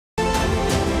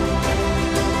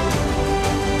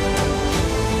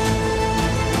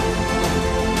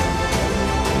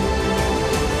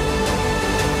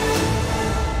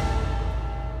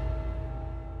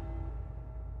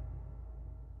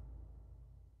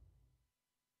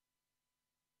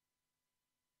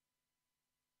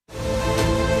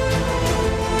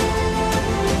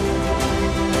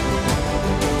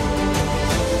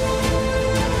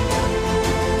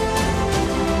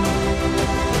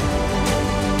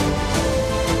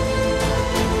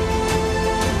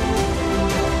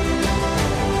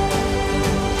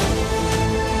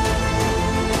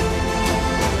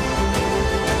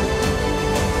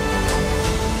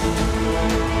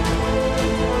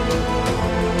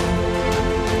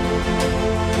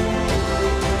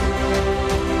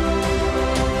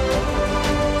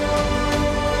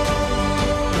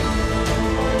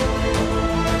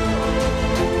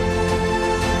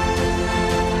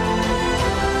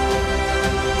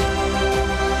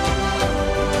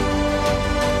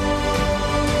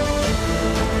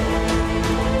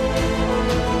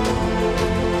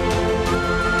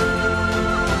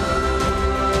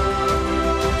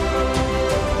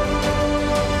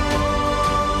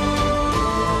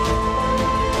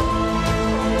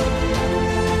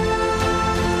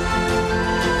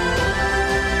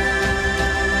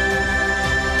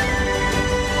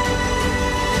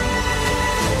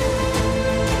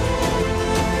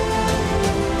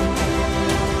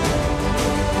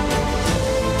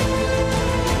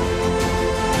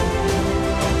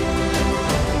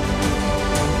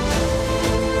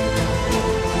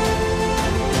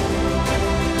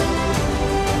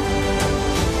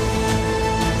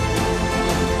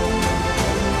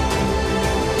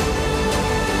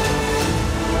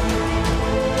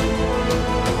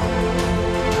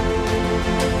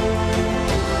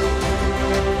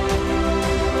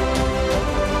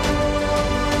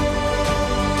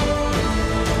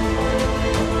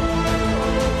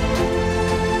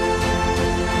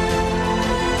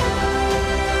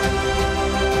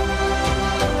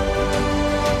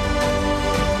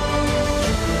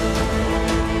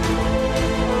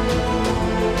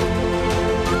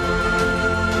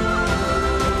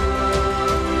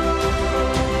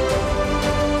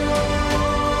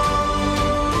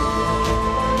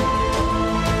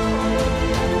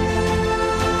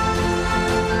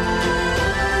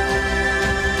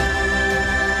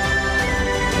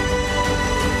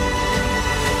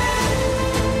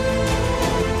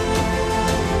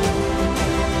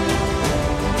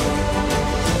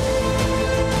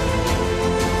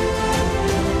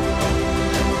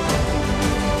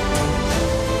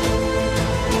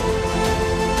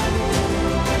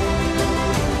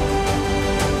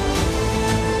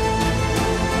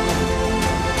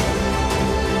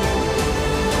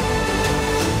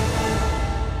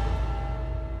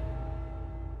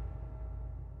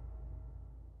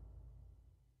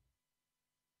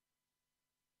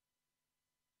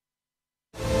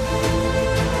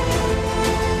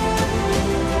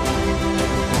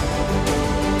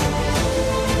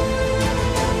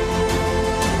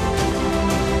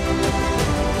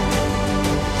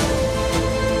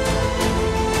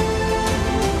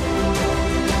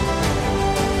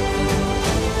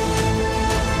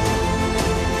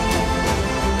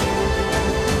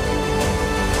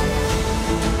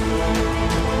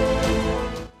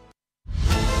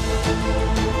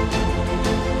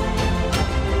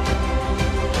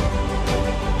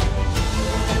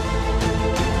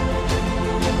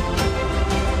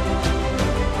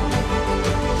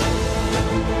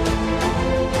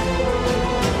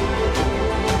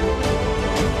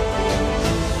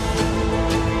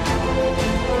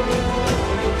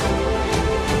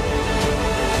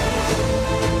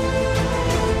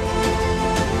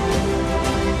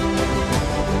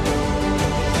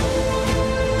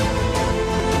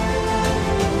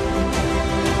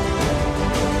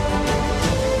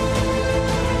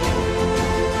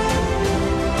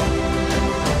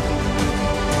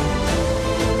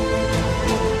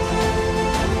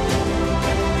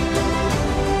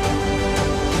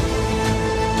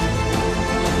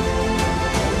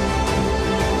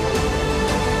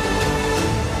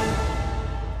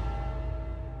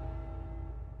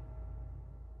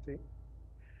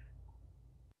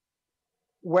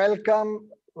Welcome,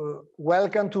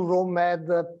 welcome to Rome Med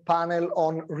panel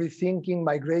on rethinking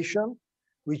migration,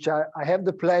 which I have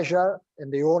the pleasure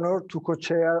and the honor to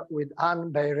co-chair with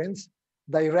Anne Behrens,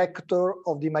 Director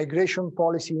of the Migration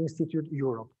Policy Institute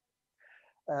Europe.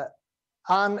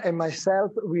 Anne and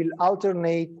myself will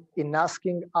alternate in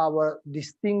asking our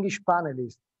distinguished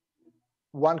panelists,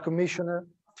 one commissioner,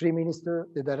 three ministers,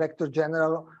 the Director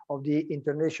General of the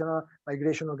International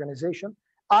Migration Organization,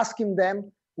 asking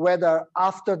them whether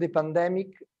after the pandemic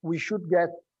we should get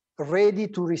ready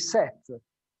to reset,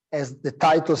 as the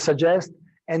title suggests,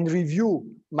 and review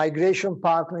migration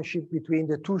partnership between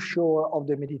the two shores of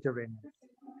the Mediterranean.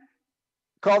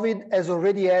 COVID has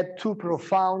already had two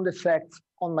profound effects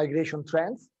on migration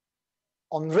trends.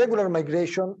 On regular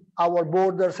migration, our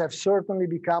borders have certainly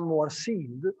become more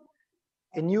sealed.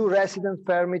 A new residence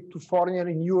permit to foreigners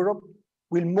in Europe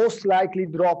will most likely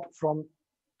drop from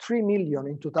 3 million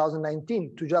in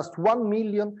 2019 to just 1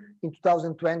 million in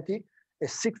 2020, a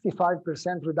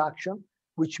 65% reduction,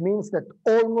 which means that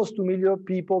almost 2 million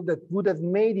people that would have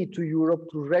made it to Europe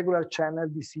through regular channels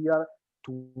this year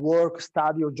to work,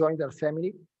 study, or join their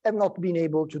family have not been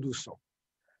able to do so.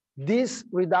 This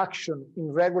reduction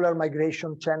in regular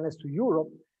migration channels to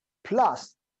Europe,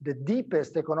 plus the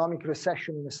deepest economic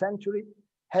recession in a century,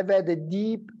 have had a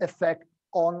deep effect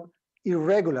on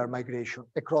irregular migration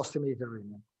across the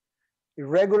Mediterranean.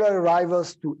 Irregular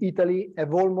arrivals to Italy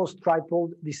have almost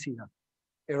tripled this year.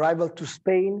 Arrivals to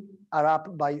Spain are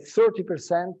up by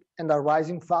 30% and are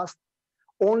rising fast.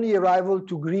 Only arrivals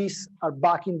to Greece are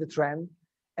back in the trend,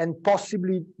 and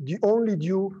possibly only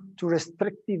due to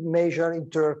restrictive measures in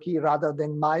Turkey rather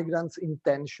than migrants'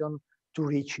 intention to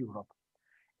reach Europe.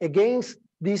 Against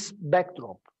this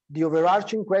backdrop, the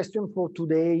overarching question for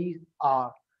today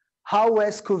are: how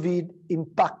has COVID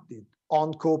impacted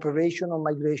on cooperation on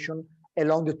migration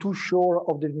along the two shores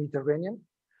of the Mediterranean?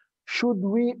 Should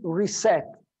we reset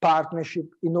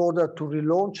partnership in order to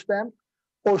relaunch them,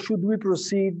 or should we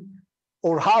proceed,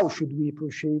 or how should we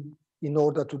proceed in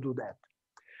order to do that?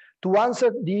 To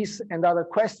answer these and other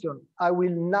questions, I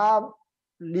will now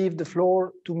leave the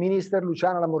floor to Minister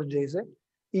Luciana Lamorgese,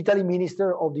 Italy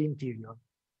Minister of the Interior.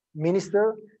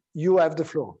 Minister, you have the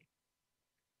floor.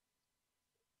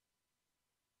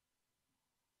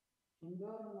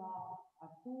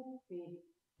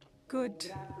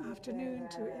 Good afternoon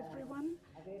to everyone.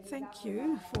 Thank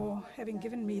you for having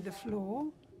given me the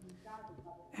floor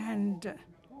and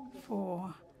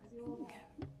for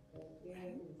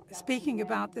speaking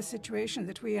about the situation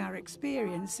that we are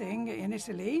experiencing in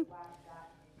Italy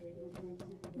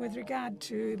with regard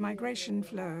to migration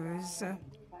flows.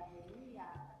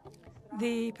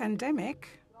 The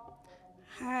pandemic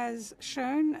has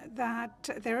shown that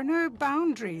there are no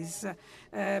boundaries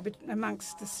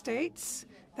amongst the states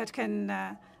that can,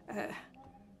 there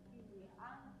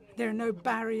are no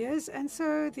barriers, and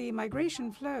so the migration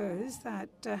flows that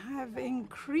have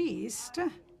increased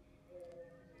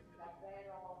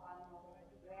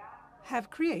have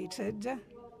created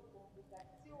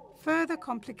further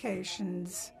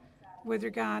complications with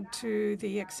regard to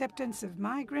the acceptance of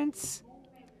migrants.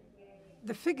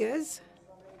 The figures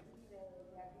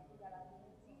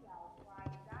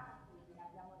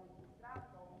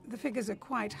are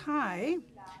quite high: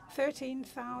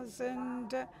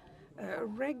 13,000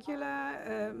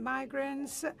 regular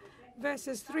migrants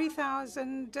versus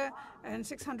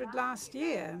 3,600 last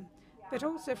year. But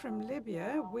also from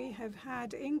Libya, we have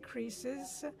had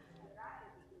increases.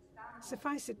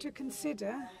 Suffice it to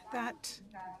consider that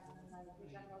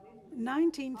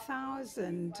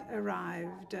 19,000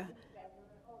 arrived.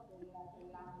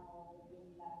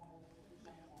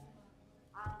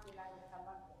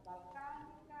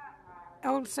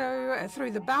 Also,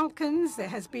 through the Balkans, there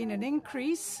has been an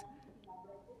increase.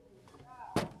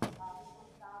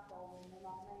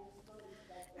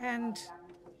 And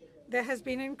there has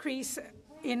been an increase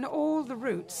in all the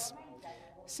routes.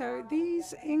 So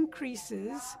these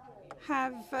increases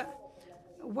have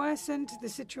worsened the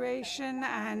situation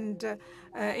and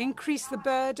increased the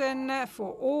burden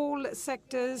for all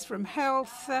sectors, from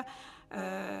health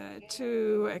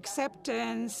to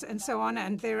acceptance and so on.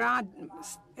 And there are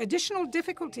additional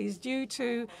difficulties due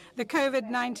to the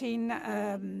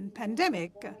COVID-19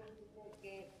 pandemic.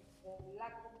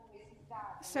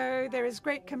 So there is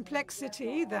great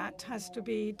complexity that has to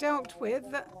be dealt with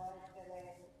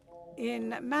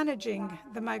in managing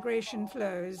the migration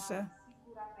flows.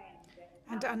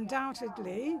 And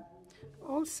undoubtedly,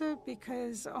 also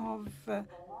because of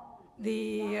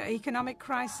the economic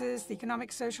crisis, the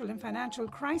economic, social, and financial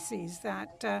crises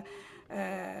that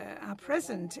are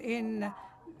present in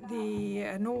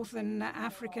the northern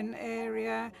African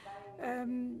area,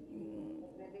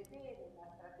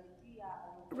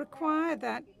 require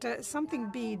that something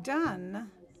be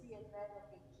done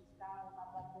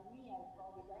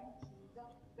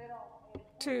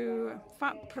to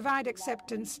provide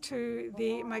acceptance to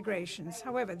the migrations.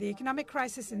 However, the economic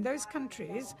crisis in those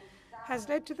countries has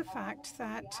led to the fact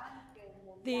that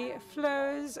the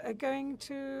flows are going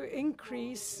to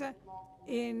increase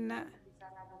in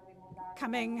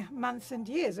coming months and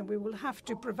years, and we will have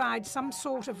to provide some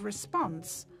sort of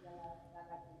response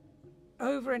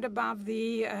over and above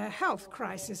the health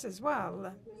crisis as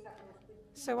well.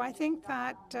 So I think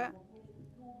that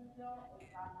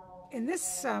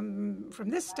from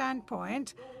this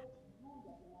standpoint,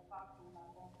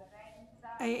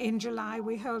 in July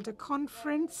we held a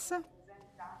conference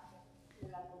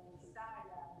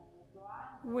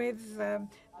with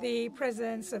the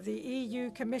presence of the EU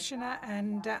Commissioner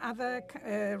and other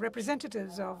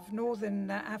representatives of northern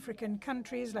African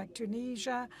countries like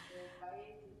Tunisia,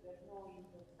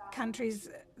 countries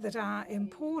that are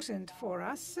important for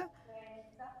us.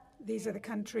 These are the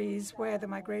countries where the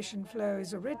migration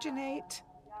flows originate.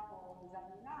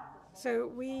 So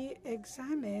we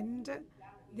examined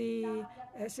the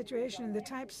situation and the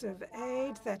types of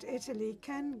aid that Italy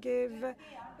can give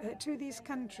to these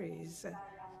countries.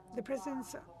 The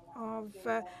presence of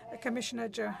Commissioner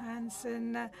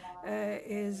Johansson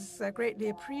is greatly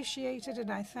appreciated,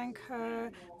 and I thank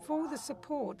her for the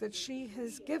support that she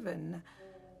has given.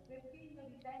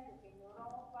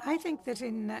 I think that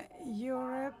in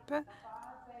Europe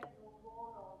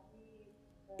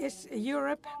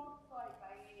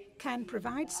can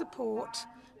provide support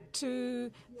to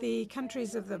the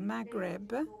countries of the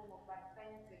Maghreb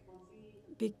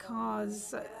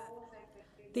because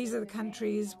these are the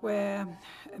countries where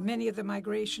many of the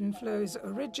migration flows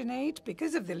originate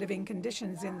because of the living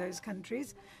conditions in those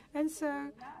countries. And so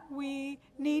we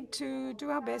need to do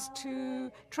our best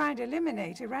to try and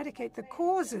eradicate the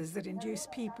causes that induce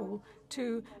people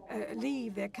to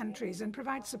leave their countries and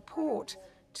provide support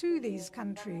to these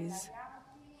countries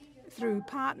through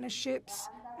partnerships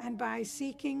and by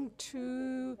seeking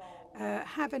to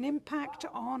have an impact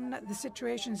on the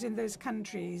situations in those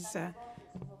countries.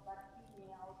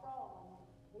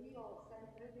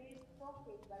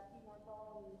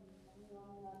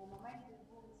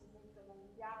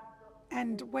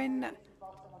 And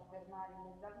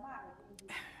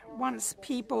once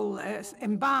people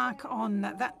embark on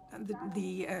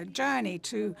the journey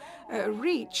to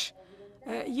reach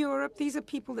Europe, these are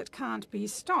people that can't be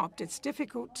stopped. It's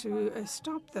difficult to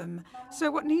stop them.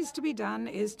 So what needs to be done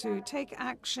is to take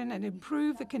action and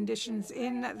improve the conditions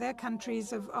in their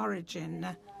countries of origin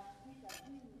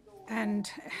and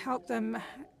help them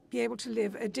be able to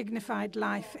live a dignified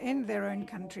life in their own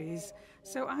countries.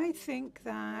 So I think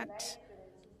that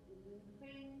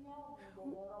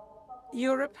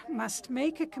Europe must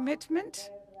make a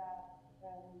commitment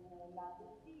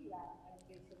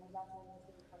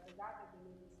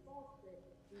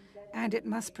and it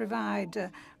must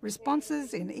provide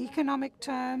responses in economic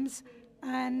terms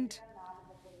and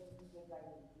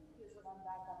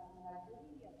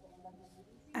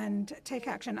take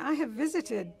action. I have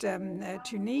visited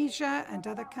Tunisia and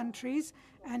other countries,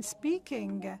 and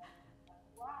speaking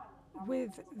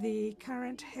with the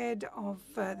current head of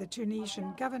the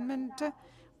Tunisian government,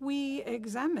 we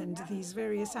examined these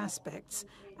various aspects,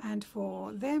 and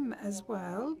for them as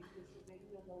well,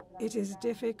 it is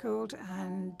difficult,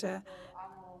 and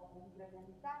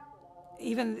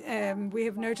even we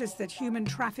have noticed that human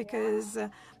traffickers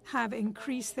have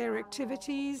increased their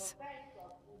activities.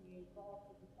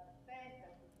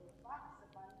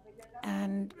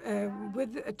 And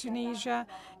with Tunisia,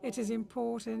 it is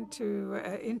important to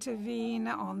intervene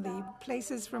on the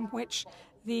places from which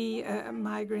the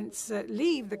migrants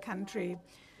leave the country.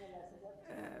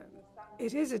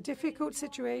 It is a difficult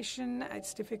situation.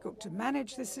 It's difficult to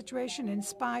manage this situation in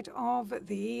spite of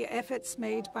the efforts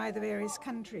made by the various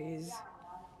countries.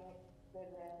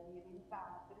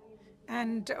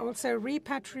 And also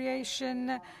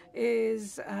repatriation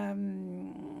is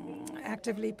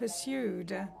actively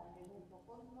pursued.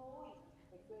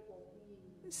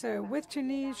 So with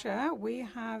Tunisia, we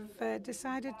have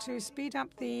decided to speed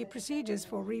up the procedures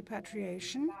for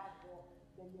repatriation.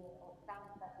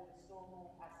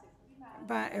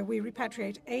 But we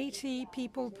repatriate 80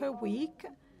 people per week.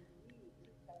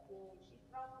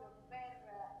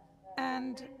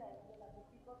 And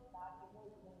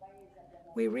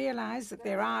we realize that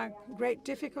there are great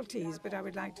difficulties, but I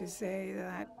would like to say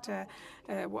that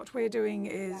what we're doing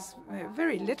is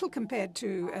very little compared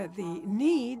to the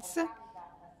needs.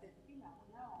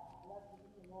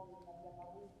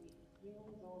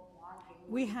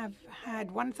 we have had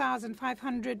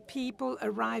 1,500 people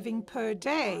arriving per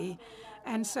day,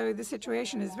 and so the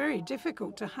situation is very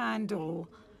difficult to handle.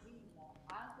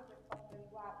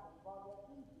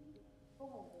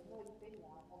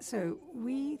 So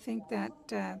we think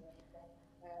that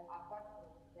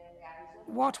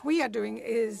what we are doing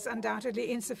is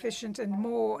undoubtedly insufficient and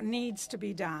more needs to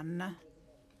be done.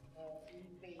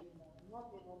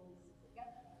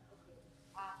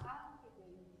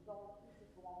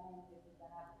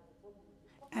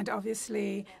 And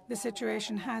obviously, the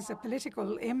situation has a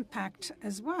political impact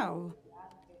as well.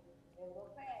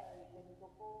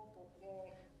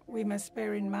 We must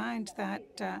bear in mind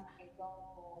that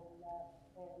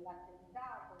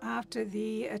after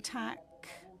the attack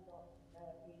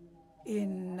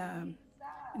in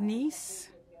Nice,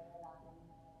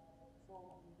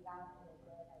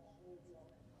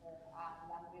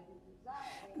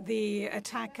 the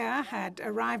attacker had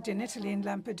arrived in Italy in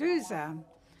Lampedusa,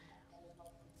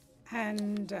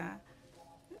 and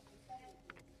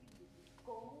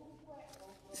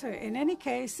so in any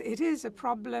case, it is a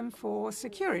problem for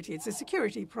security. It's a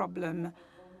security problem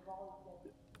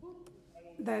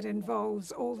that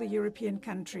involves all the European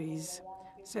countries.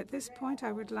 So at this point,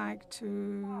 I would like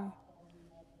to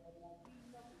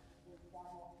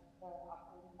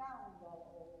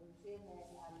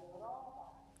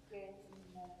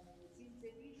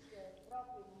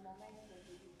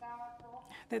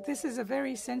that this is a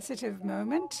very sensitive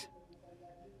moment,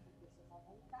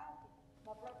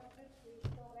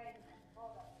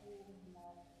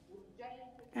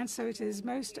 and so it is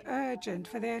most urgent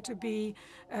for there to be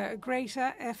a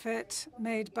greater effort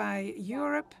made by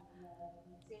Europe,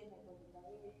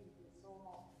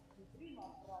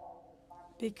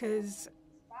 because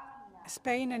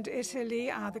Spain and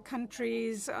Italy are the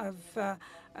countries of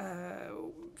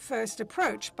first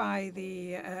approach by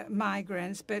the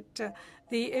migrants, but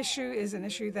the issue is an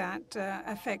issue that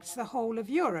affects the whole of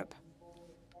Europe.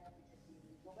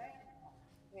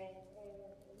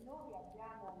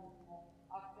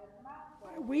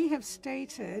 We have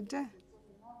stated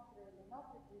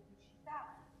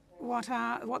what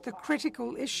the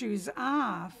critical issues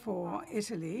are for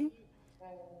Italy.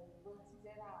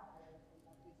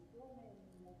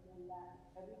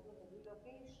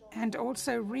 And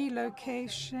also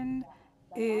relocation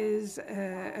is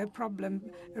a problem.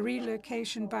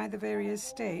 Relocation by the various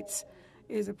states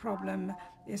is a problem,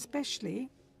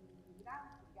 especially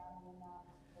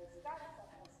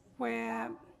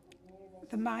where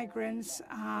the migrants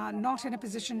are not in a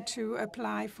position to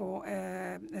apply for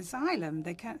asylum.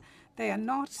 They are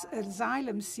not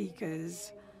asylum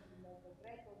seekers.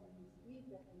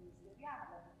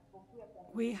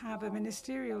 We have a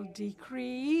ministerial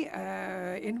decree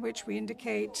in which we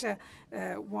indicate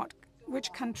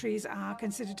which countries are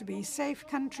considered to be safe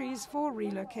countries for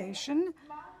relocation.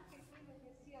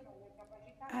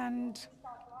 And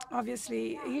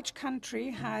obviously, each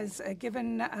country has a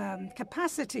given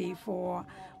capacity for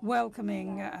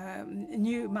welcoming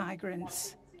new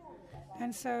migrants.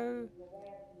 And so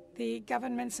the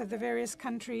governments of the various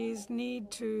countries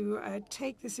need to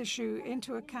take this issue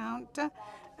into account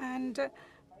and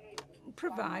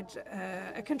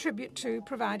contribute to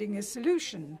providing a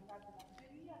solution.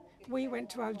 We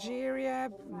went to Algeria.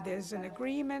 There's an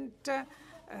agreement that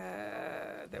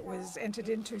was entered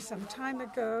into some time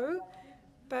ago,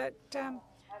 but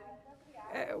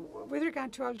with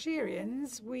regard to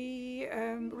Algerians, we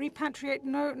repatriate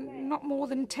not more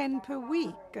than 10 per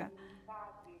week.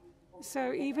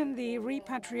 So even the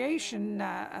repatriation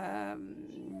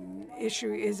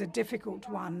issue is a difficult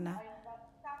one.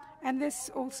 And this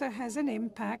also has an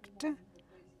impact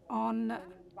on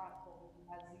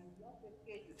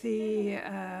the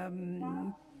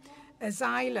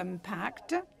Asylum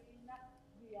Pact.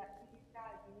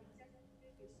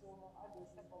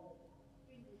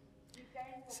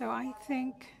 So I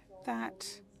think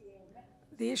that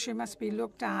the issue must be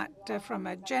looked at from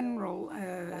a general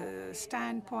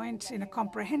standpoint in a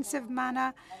comprehensive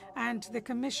manner, and the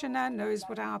Commissioner knows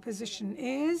what our position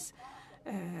is.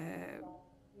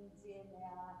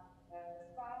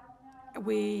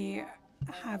 We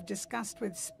have discussed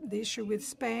the issue with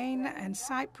Spain and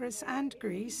Cyprus and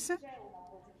Greece.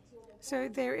 So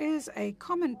there is a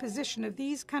common position of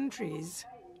these countries,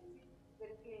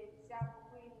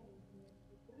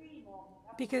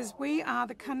 because we are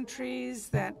the countries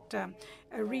that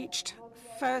are reached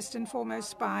first and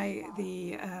foremost by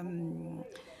the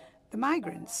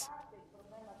migrants.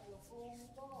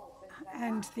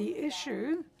 And the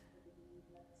issue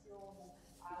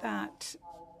that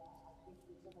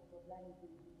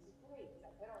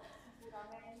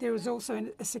there is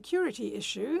also a security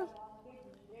issue,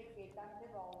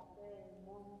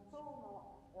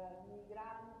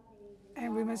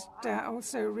 And we must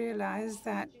also realize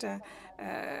that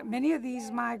many of these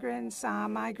migrants are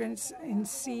migrants in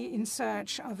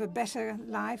search of a better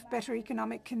life, better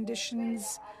economic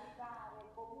conditions.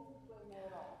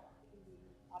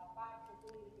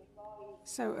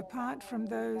 So apart from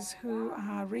those who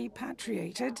are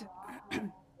repatriated,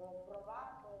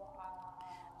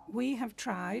 we have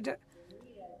tried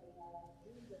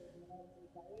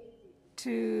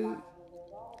to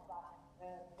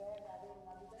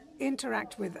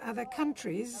interact with other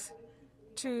countries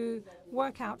to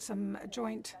work out some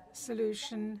joint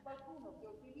solution.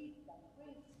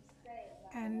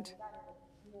 And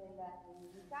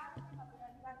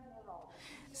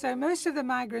so most of the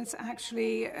migrants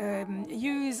actually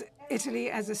use Italy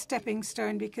as a stepping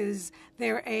stone because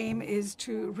their aim is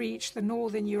to reach the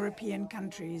northern European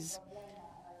countries.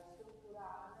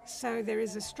 So there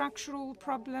is a structural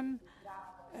problem,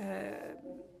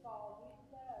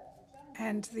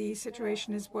 and the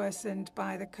situation is worsened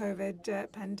by the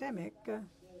COVID pandemic.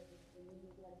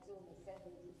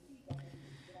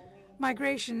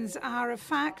 Migrations are a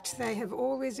fact. They have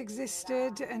always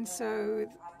existed, and so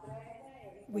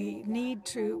we need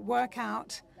to work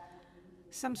out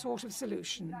some sort of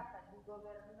solution.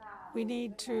 We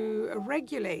need to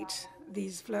regulate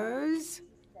these flows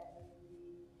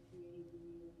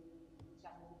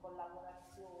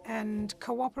and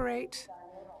cooperate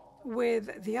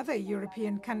with the other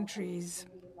European countries.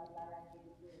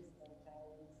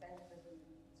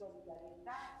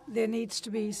 There needs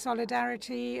to be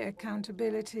solidarity,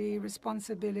 accountability,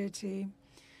 responsibility,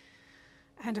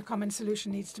 and a common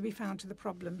solution needs to be found to the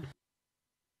problem.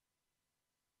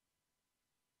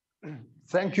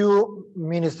 Thank you,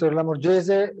 Minister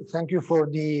Lamorgese. Thank you for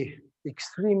the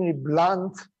extremely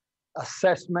blunt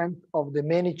assessment of the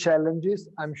many challenges.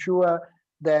 I'm sure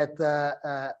that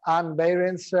Anne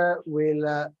Behrens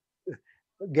will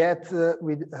get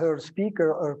with her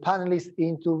speaker or panelists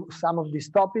into some of these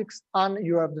topics. Anne,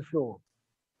 you have the floor.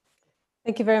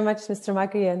 Thank you very much, Mr.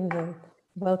 Magri, and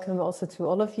welcome also to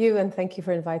all of you. And thank you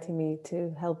for inviting me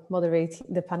to help moderate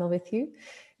the panel with you.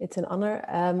 It's an honor.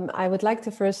 I would like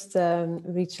to first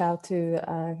reach out to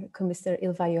Commissioner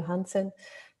Ylva Johansson.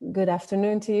 Good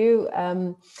afternoon to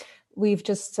you. We've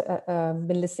just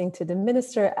been listening to the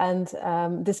minister, and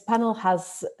this panel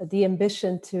has the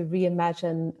ambition to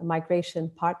reimagine migration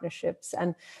partnerships.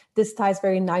 And this ties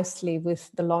very nicely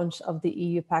with the launch of the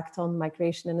EU Pact on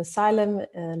Migration and Asylum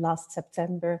last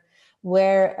September,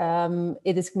 where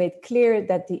it is made clear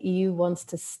that the EU wants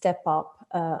to step up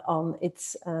on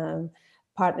its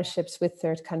partnerships with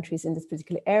third countries in this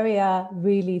particular area,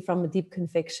 really from a deep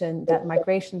conviction that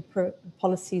migration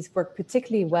policies work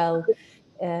particularly well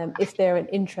if they're in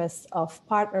interest of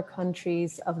partner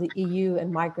countries, of the EU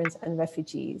and migrants and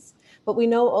refugees. But we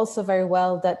know also very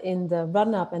well that in the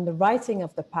run-up and the writing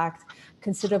of the pact,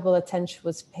 considerable attention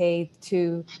was paid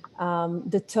to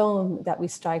the tone that we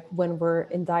strike when we're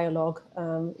in dialogue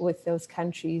with those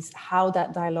countries, how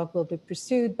that dialogue will be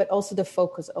pursued, but also the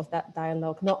focus of that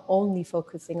dialogue, not only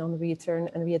focusing on return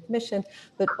and readmission,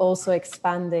 but also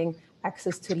expanding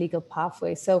access to legal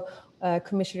pathways. So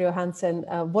Commissioner Johansson,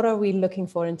 what are we looking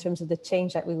for in terms of the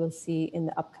change that we will see in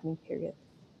the upcoming period?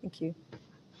 Thank you.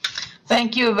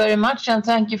 Thank you very much, and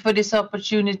thank you for this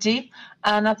opportunity.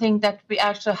 And I think that we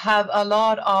actually have a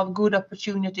lot of good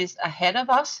opportunities ahead of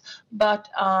us, but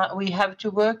we have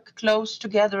to work close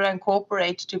together and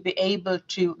cooperate to be able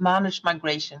to manage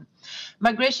migration.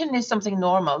 Migration is something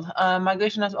normal.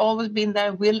 Migration has always been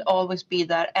there, will always be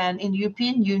there, and in the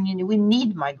European Union we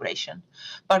need migration,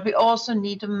 but we also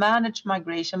need to manage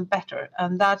migration better,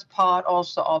 and that's part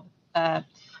also of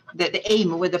the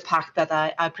aim with the pact that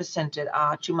I presented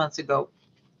 2 months ago.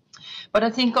 But I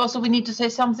think also we need to say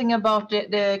something about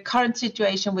the current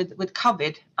situation with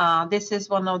COVID. This is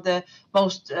one of the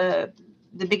most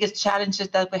the biggest challenges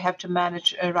that we have to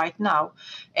manage right now,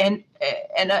 and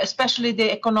especially the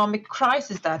economic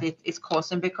crisis that it is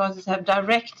causing, because it has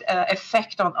direct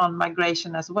effect on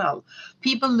migration as well.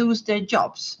 People lose their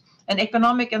jobs. And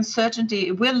economic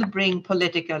uncertainty will bring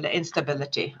political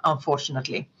instability,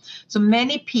 unfortunately. So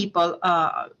many people,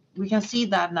 we can see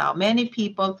that now, many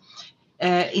people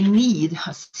in need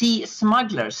see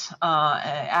smugglers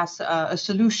as a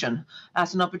solution,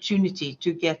 as an opportunity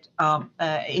to get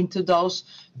into those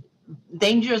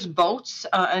dangerous boats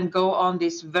and go on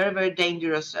these very, very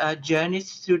dangerous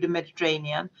journeys through the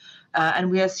Mediterranean.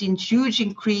 And we have seen huge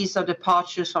increase of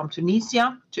departures from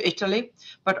Tunisia to Italy,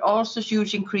 but also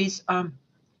huge increase on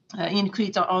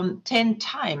 10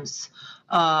 times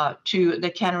to the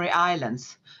Canary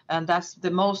Islands. And that's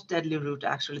the most deadly route,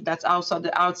 actually. That's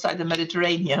outside the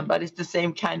Mediterranean, but it's the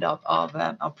same kind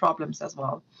of problems as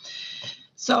well.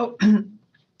 So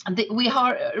we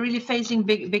are really facing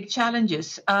big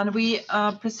challenges, and we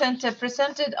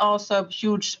presented also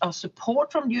huge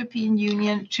support from the European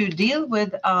Union to deal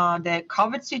with the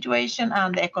COVID situation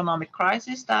and the economic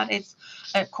crisis that it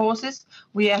causes.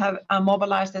 We have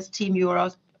mobilized as Team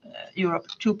Europe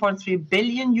 2.3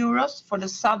 billion euros for the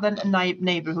southern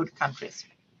neighborhood countries.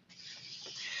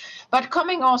 But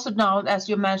coming also now, as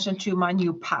you mentioned, to my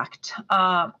new pact,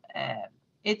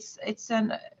 it's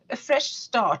a fresh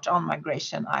start on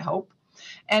migration, I hope.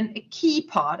 And a key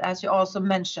part, as you also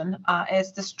mentioned,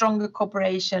 is the stronger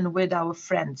cooperation with our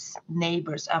friends,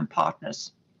 neighbors, and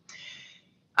partners.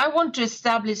 I want to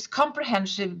establish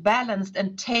comprehensive, balanced,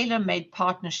 and tailor-made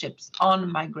partnerships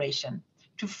on migration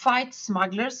to fight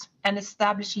smugglers and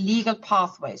establish legal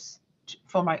pathways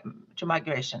to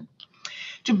migration,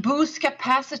 to boost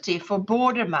capacity for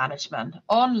border management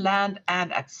on land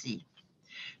and at sea,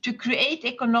 to create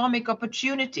economic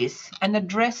opportunities and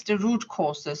address the root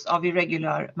causes of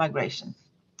irregular migration,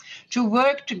 to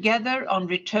work together on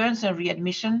returns and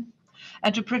readmission,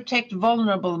 and to protect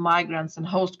vulnerable migrants and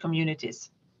host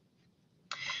communities.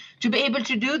 To be able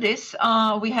to do this,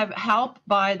 we have help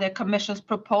by the Commission's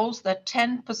proposal that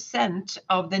 10%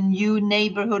 of the new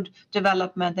Neighbourhood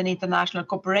Development and International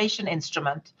Cooperation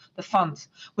Instrument, the funds,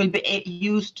 will be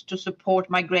used to support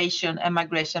migration and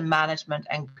migration management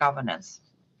and governance.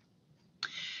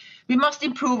 We must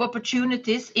improve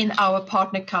opportunities in our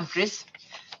partner countries.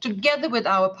 Together with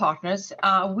our partners,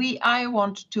 I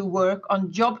want to work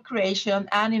on job creation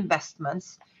and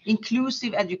investments,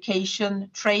 inclusive education,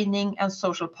 training, and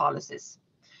social policies,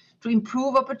 to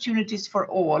improve opportunities for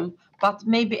all, but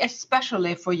maybe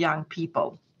especially for young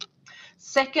people.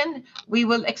 Second, we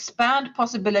will expand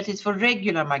possibilities for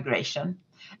regular migration,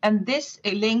 and this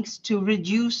links to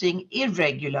reducing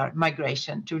irregular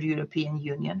migration to the European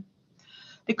Union.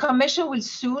 The Commission will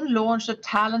soon launch a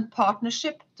talent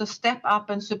partnership to step up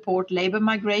and support labour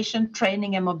migration,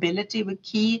 training, and mobility with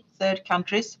key third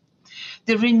countries.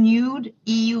 The renewed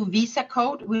EU visa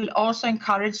code will also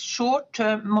encourage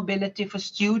short-term mobility for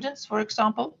students, for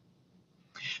example.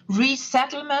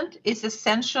 Resettlement is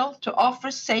essential to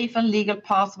offer safe and legal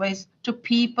pathways to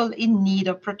people in need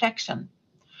of protection.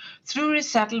 Through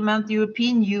resettlement, the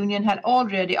European Union had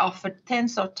already offered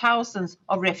tens of thousands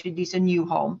of refugees a new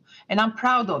home, and I'm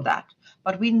proud of that.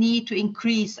 But we need to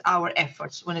increase our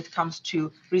efforts when it comes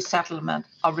to resettlement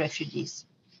of refugees.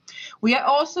 We have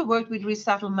also worked with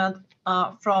resettlement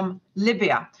from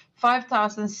Libya.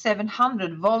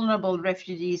 5,700 vulnerable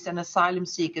refugees and asylum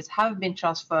seekers have been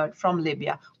transferred from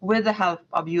Libya with the help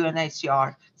of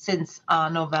UNHCR since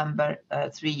November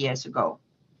 3 years ago.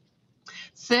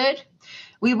 Third,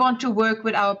 we want to work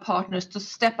with our partners to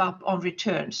step up on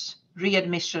returns,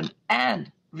 readmission,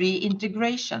 and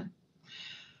reintegration.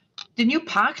 The new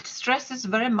pact stresses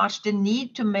very much the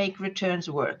need to make returns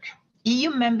work.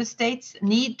 EU member states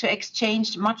need to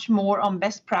exchange much more on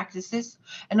best practices,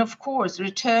 and of course,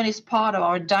 return is part of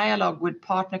our dialogue with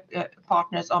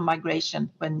partners on migration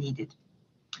when needed.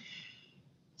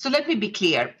 So let me be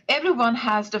clear, everyone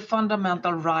has the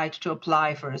fundamental right to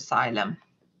apply for asylum.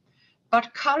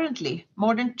 But currently,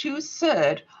 more than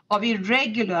 2/3 of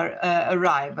irregular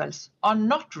arrivals are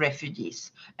not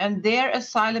refugees, and their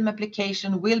asylum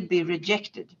application will be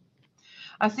rejected.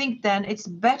 I think then it's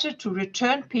better to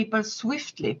return people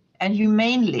swiftly and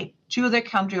humanely to their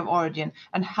country of origin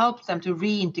and help them to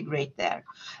reintegrate there.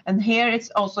 And here it's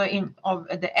also of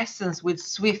the essence with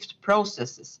swift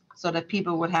processes so that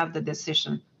people will have the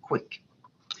decision quick.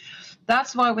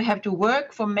 That's why we have to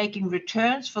work for making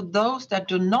returns for those that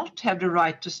do not have the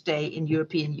right to stay in the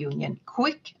European Union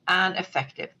quick and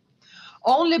effective.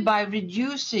 Only by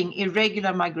reducing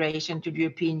irregular migration to the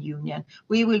European Union,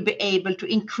 we will be able to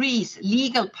increase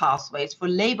legal pathways for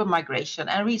labour migration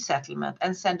and resettlement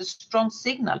and send a strong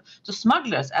signal to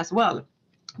smugglers as well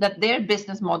that their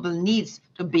business model needs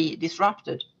to be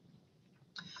disrupted.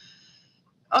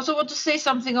 I also want to say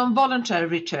something on voluntary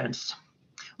returns.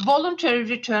 Voluntary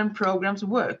return programs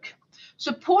work.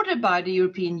 Supported by the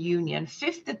European Union,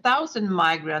 50,000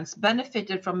 migrants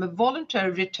benefited from a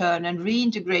voluntary return and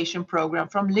reintegration program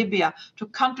from Libya to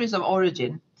countries of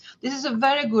origin. This is a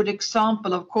very good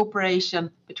example of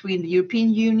cooperation between the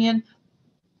European Union,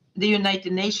 the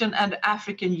United Nations, and the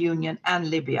African Union and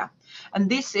Libya. And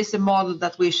this is a model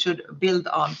that we should build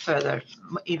on further,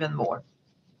 even more.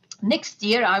 Next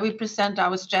year, I will present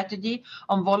our strategy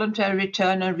on voluntary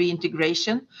return and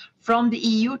reintegration from the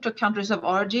EU to countries of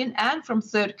origin and from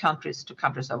third countries to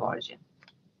countries of origin.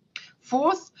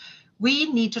 Fourth,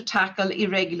 we need to tackle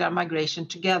irregular migration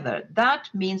together. That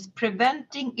means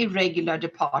preventing irregular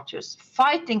departures,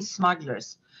 fighting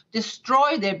smugglers,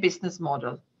 destroy their business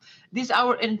model.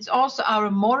 It's also our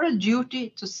moral duty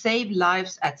to save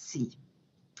lives at sea.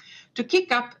 To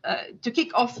kick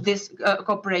off this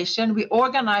cooperation, we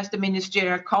organized a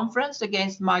ministerial conference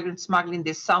against migrant smuggling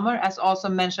this summer, as also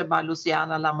mentioned by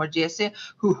Luciana Lamorgese,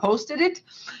 who hosted it.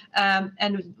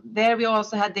 And there we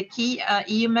also had the key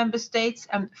EU member states,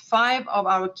 and 5 of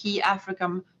our key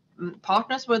African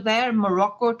partners were there: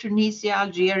 Morocco, Tunisia,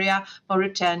 Algeria,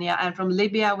 Mauritania, and from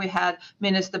Libya we had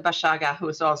Minister Bashaga, who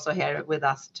is also here with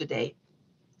us today.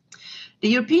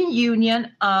 The European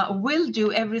Union will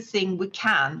do everything we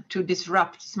can to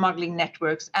disrupt smuggling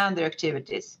networks and their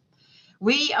activities.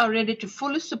 We are ready to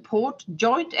fully support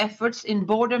joint efforts in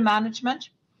border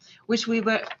management, which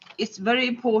it's very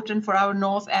important for our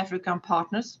North African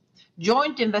partners,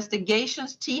 joint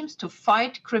investigations teams to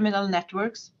fight criminal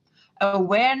networks,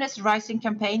 awareness-raising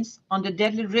campaigns on the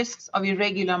deadly risks of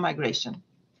irregular migration.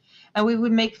 And we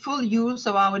will make full use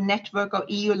of our network of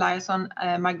EU liaison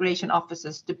migration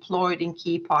officers deployed in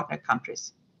key partner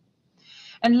countries.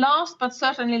 And last but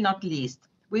certainly not least,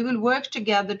 we will work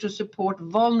together to support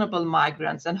vulnerable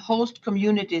migrants and host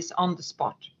communities on the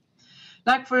spot.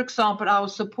 Like, for example, our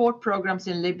support programs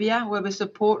in Libya, where we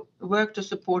work to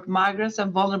support migrants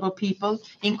and vulnerable people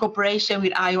in cooperation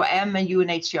with IOM and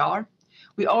UNHCR.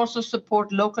 We also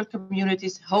support local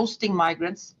communities hosting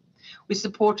migrants. We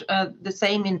support the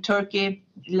same in Turkey,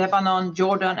 Lebanon,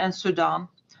 Jordan, and Sudan,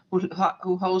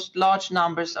 who host large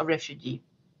numbers of refugees.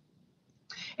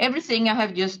 Everything I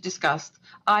have just discussed,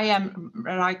 I am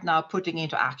right now putting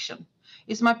into action.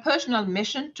 It's my personal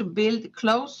mission to build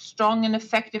close, strong, and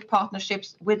effective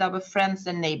partnerships with our friends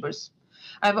and neighbors.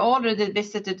 I've already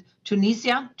visited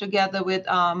Tunisia together with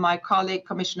my colleague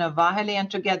Commissioner Vaheli and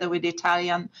together with the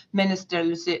Italian Minister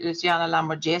Luciana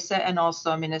Lamorgese and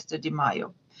also Minister Di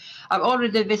Maio. I've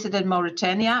already visited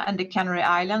Mauritania and the Canary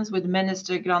Islands with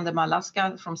Minister Grande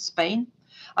Marlaska from Spain.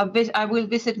 I will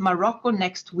visit Morocco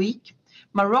next week.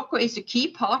 Morocco is a key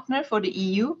partner for the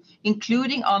EU,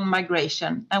 including on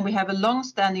migration, and we have a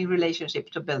long-standing relationship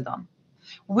to build on.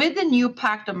 With the new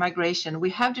Pact on Migration, we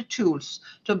have the tools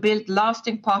to build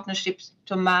lasting partnerships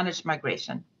to manage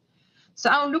migration. So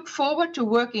I look forward to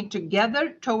working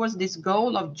together towards this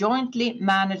goal of jointly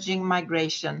managing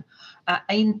migration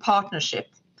in partnership,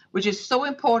 which is so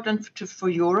important for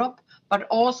Europe, but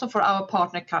also for our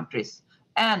partner countries.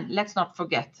 And let's not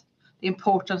forget the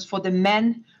importance for the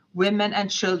men, women, and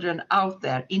children out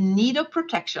there in need of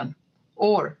protection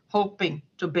or hoping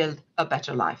to build a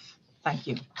better life. Thank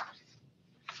you.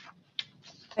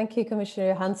 Thank you,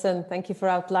 Commissioner Johansson. Thank you for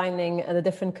outlining the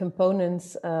different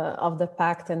components of the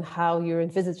Pact and how you're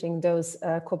envisaging those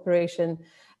cooperation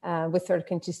with third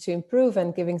countries to improve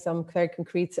and giving some very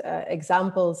concrete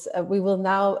examples. We will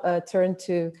now turn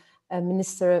to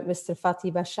Mr.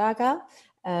 Fatih Bashaga.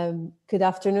 Good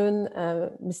afternoon,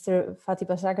 Mr. Fatih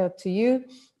Bashaga, to you.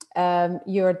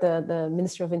 You're the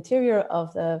Minister of Interior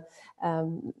of the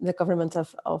government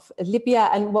of Libya,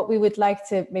 and what we would like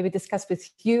to maybe discuss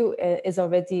with you is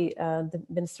already the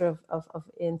Minister of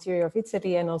Interior of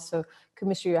Italy, and also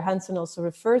Commissioner Johansson also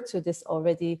referred to this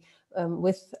already.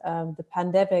 With the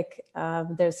pandemic,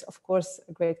 there's of course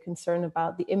a great concern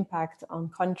about the impact on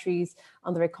countries,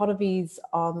 on their economies,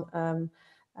 on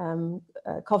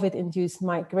COVID-induced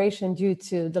migration due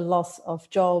to the loss of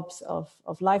jobs,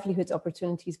 of livelihood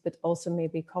opportunities, but also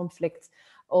maybe conflict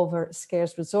over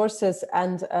scarce resources.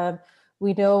 And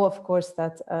we know, of course,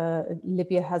 that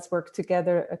Libya has worked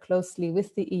together closely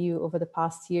with the EU over the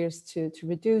past years to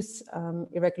reduce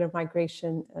irregular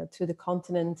migration to the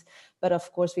continent. But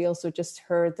of course, we also just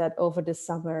heard that over the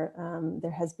summer,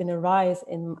 there has been a rise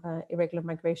in irregular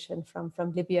migration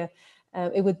from Libya.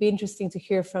 It would be interesting to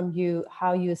hear from you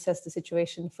how you assess the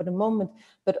situation for the moment,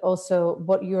 but also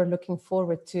what you're looking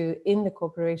forward to in the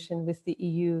cooperation with the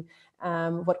EU,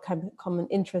 what kind of common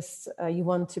interests you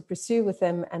want to pursue with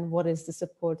them, and what is the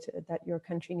support that your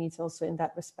country needs also in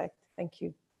that respect. Thank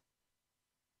you.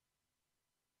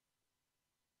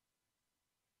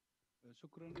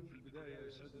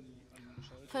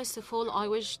 First of all, I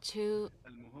wish to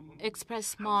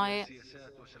express my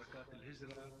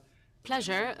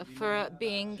pleasure for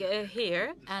being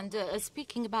here and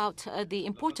speaking about the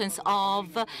importance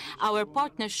of our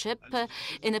partnership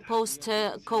in a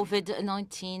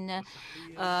post-COVID-19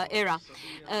 era.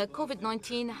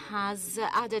 COVID-19 has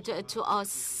added to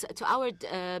us,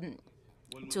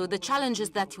 to the challenges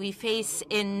that we face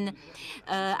in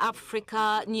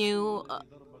Africa, new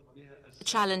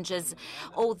challenges.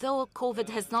 Although COVID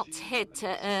has not hit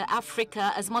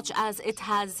Africa as much as it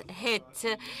has hit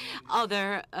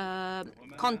other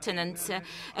continents.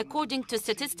 According to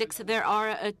statistics, there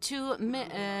are 2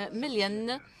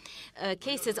 million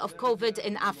cases of COVID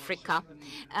in Africa.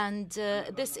 And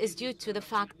this is due to the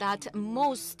fact that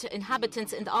most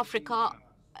inhabitants in Africa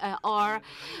are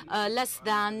less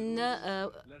than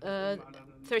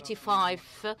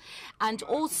 35. And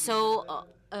also,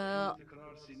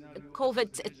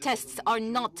 COVID tests are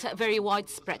not very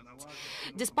widespread.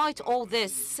 Despite all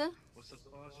this,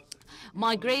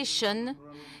 migration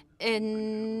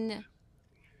is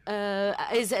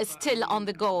still on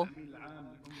the go.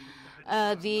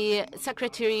 The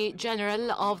Secretary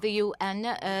General of the UN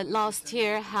last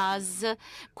year has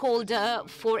called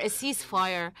for a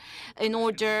ceasefire in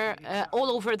order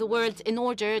all over the world in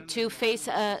order to face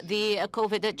the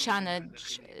COVID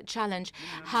challenge.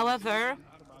 However,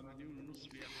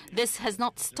 this has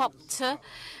not stopped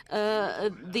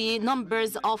the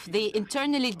numbers of the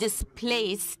internally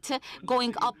displaced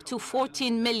going up to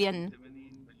 14 million.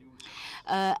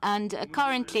 And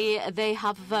currently they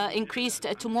have increased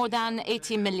to more than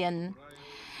 80 million.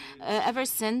 Ever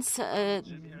since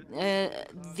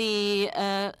the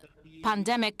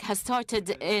pandemic has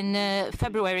started in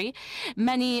February,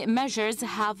 many measures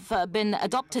have been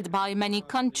adopted by many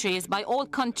countries, by all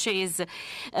countries,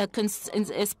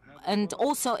 and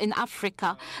also in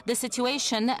Africa. The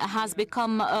situation has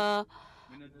become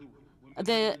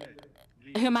the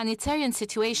humanitarian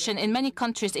situation in many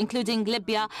countries, including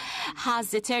Libya, has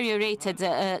deteriorated.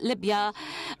 Libya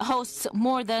hosts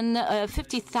more than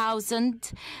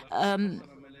 50,000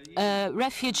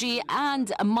 refugee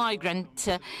and migrant.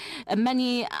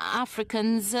 Many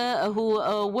Africans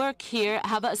who work here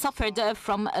have suffered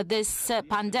from this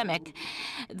pandemic.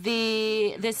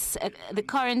 The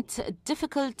current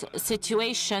difficult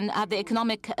situation at the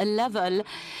economic level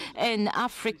in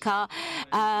Africa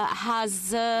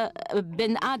has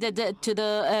been added to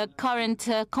the current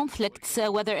conflicts,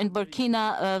 whether in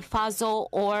Burkina Faso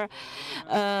or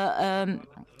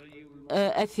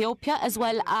Ethiopia, as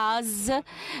well as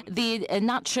the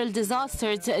natural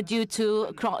disasters due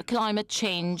to climate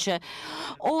change.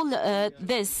 All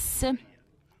this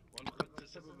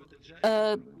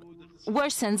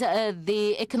worsens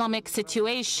the economic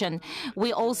situation.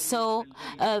 We also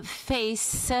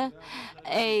face a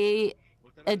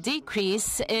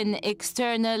decrease in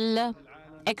external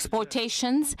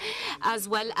exportations as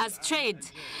well as trade,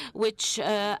 which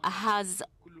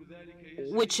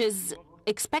is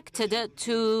expected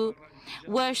to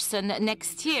worsen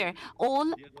next year,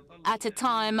 all at a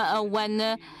time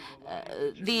when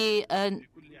the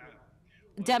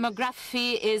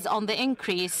demography is on the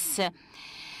increase.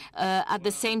 At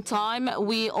the same time,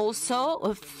 we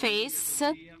also face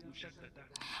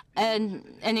an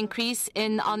increase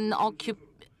in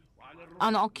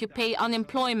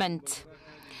unemployment.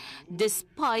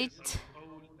 Despite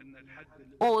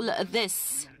all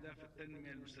this,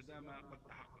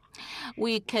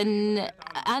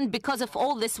 and because of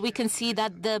all this, we can see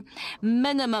that the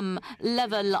minimum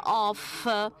level of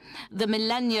the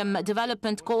Millennium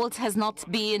Development Goals has not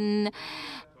been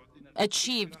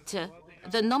achieved.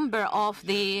 The number of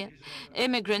the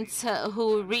immigrants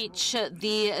who reach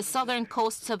the southern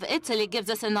coasts of Italy gives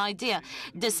us an idea.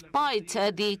 Despite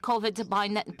the COVID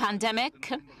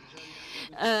pandemic,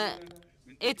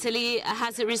 Italy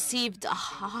has received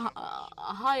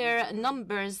higher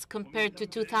numbers compared to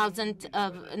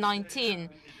 2019.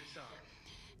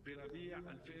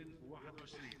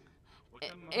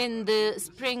 In the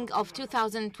spring of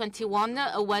 2021,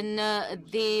 when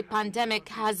the pandemic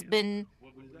has been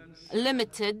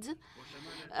limited,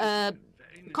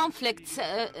 conflicts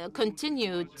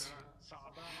continued.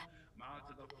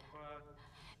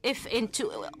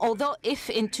 Although if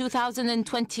in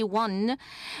 2021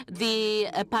 the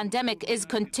pandemic is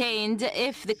contained,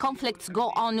 if the conflicts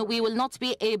go on, we will not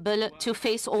be able to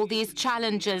face all these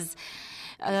challenges.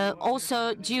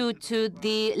 Also due to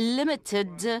the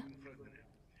limited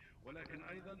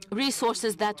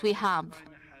resources that we have.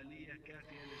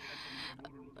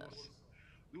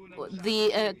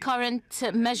 The current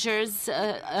measures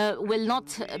will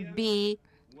not be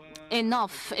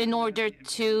enough in order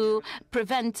to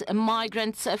prevent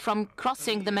migrants from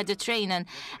crossing the Mediterranean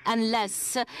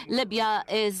unless Libya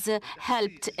is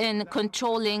helped in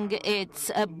controlling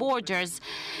its borders.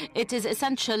 It is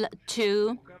essential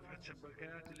to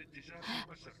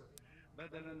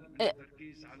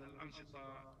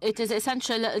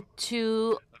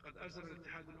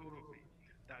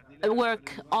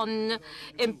work on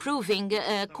improving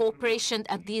cooperation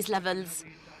at these levels.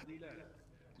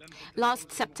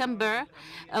 Last September,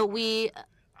 we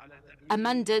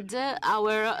amended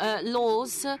our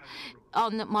laws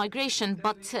on migration,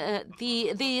 but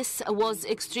this was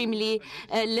extremely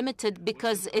limited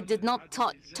because it did not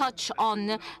touch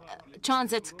on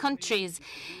transit countries.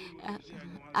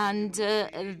 And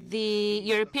the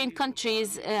European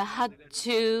countries had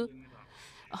to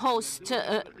host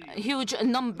huge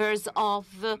numbers of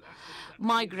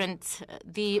migrants.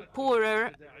 The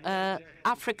poorer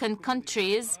African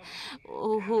countries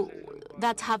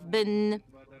that have been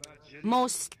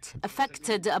most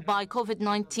affected by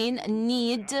COVID-19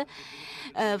 need,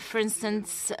 for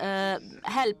instance,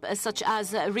 help such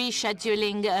as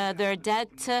rescheduling their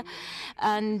debt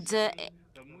and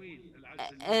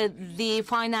the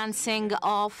financing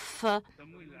of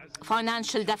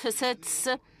financial deficits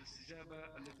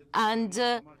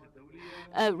and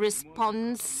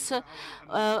response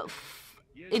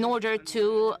in order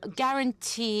to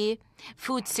guarantee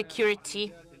food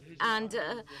security and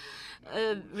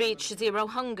reach zero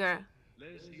hunger,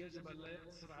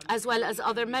 as well as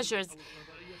other measures.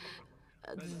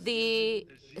 The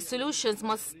solutions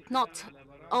must not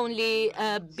only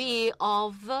be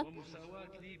of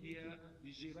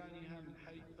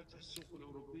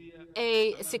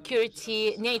a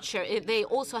security nature, they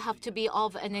also have to be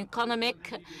of an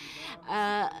economic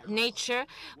nature,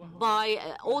 by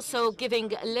also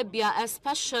giving Libya a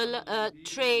special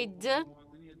trade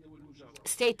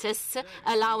status,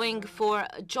 allowing for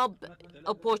job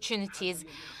opportunities.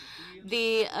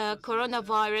 The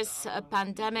coronavirus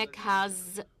pandemic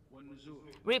has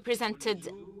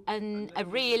represented a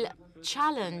real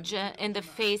challenge in the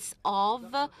face of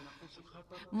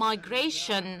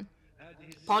migration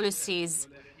policies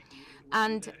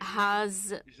and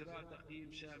has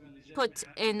put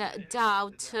in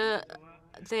doubt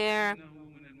their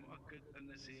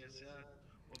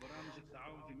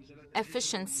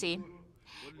efficiency.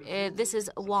 This is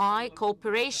why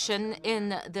cooperation in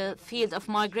the field of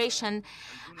migration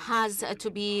has to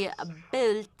be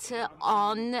built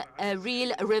on a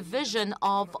real revision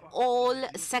of all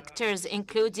sectors,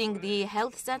 including the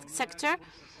health sector,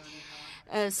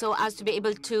 so as to be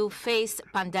able to face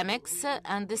pandemics.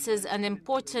 And this is an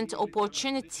important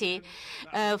opportunity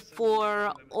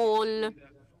for all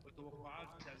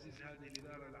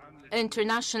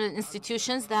international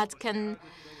institutions that can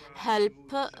help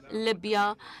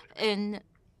Libya in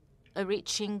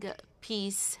reaching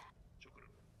peace.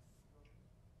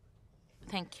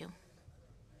 Thank you.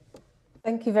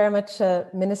 Thank you very much,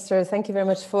 Minister. Thank you very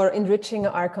much for enriching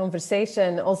our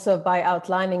conversation, also by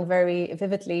outlining very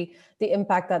vividly the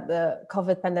impact that the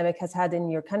COVID pandemic has had in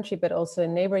your country, but also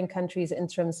in neighboring countries in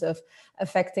terms of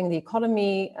affecting the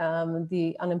economy,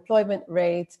 the unemployment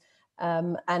rate,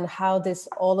 and how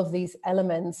all of these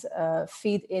elements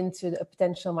feed into the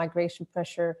potential migration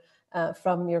pressure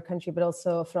from your country, but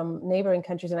also from neighboring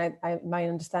countries. And my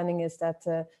understanding is that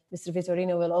Mr.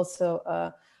 Vitorino will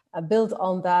also build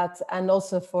on that, and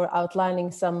also for outlining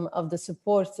some of the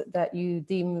support that you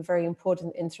deem very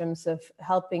important in terms of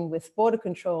helping with border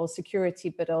control, security,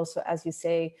 but also, as you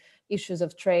say, issues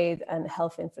of trade and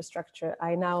health infrastructure.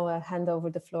 I now hand over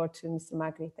the floor to Mr.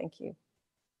 Magri. Thank you.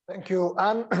 Thank you,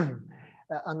 Anne.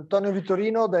 Antonio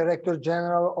Vitorino, Director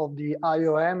General of the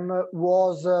IOM,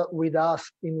 was with us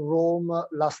in Rome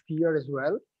last year as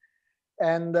well,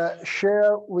 and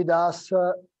shared with us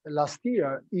last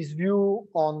year his view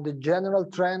on the general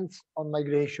trends on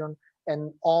migration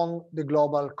and on the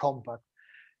global compact.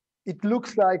 It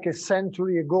looks like a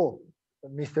century ago,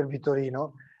 Mr.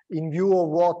 Vitorino, in view of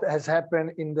what has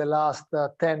happened in the last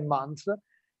 10 months.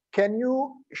 Can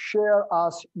you share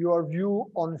us your view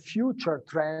on future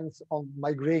trends on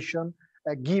migration,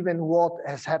 given what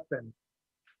has happened?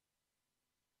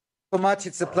 So much.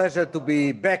 It's a pleasure to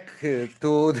be back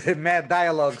to the MAD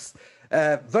dialogues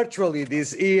virtually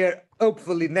this year.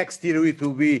 Hopefully next year it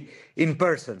will be in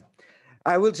person.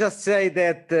 I will just say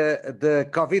that the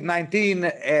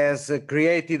COVID-19 has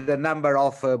created a number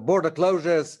of border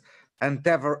closures and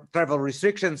travel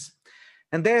restrictions,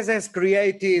 and this has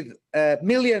created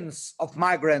millions of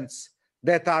migrants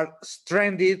that are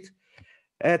stranded,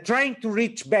 trying to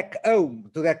reach back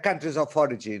home to their countries of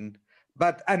origin,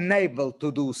 but unable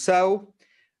to do so,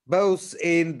 both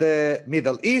in the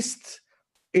Middle East,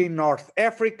 in North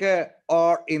Africa,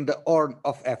 or in the Horn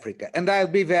of Africa. And I'll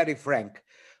be very frank,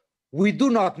 we do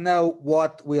not know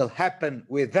what will happen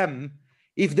with them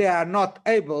if they are not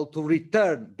able to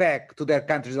return back to their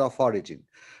countries of origin.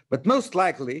 But most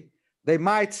likely, they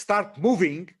might start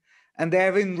moving and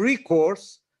having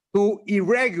recourse to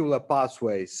irregular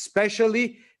pathways,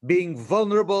 especially being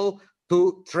vulnerable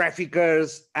to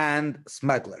traffickers and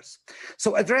smugglers.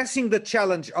 So addressing the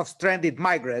challenge of stranded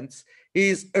migrants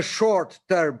is a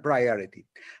short-term priority.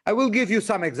 I will give you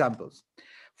some examples.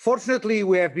 Fortunately,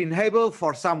 we have been able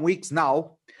for some weeks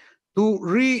now to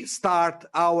restart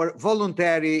our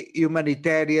voluntary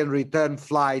humanitarian return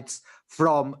flights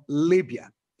from Libya.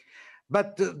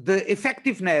 But the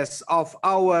effectiveness of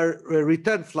our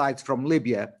return flights from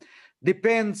Libya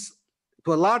depends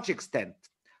to a large extent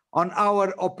on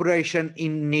our operation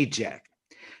in Niger,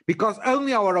 because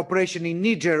only our operation in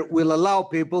Niger will allow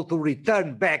people to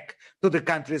return back to the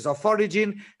countries of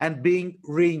origin and being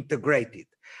reintegrated.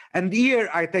 And here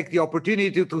I take the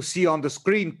opportunity to see on the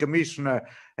screen Commissioner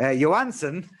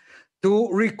Johansson, to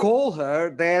recall her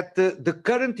that the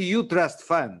current EU Trust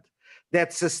Fund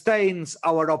that sustains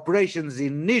our operations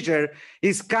in Niger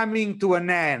is coming to an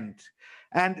end.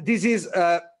 And this is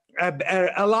an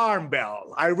alarm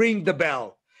bell. I ring the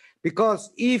bell. Because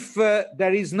if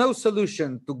there is no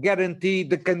solution to guarantee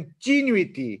the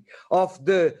continuity of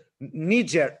the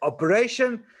Niger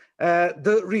operation,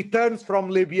 the returns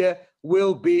from Libya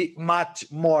will be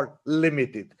much more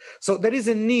limited. So there is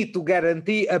a need to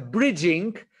guarantee a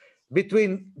bridging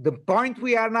between the point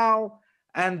we are now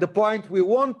and the point we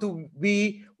want to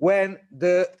be when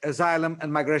the Asylum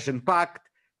and Migration Pact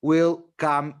will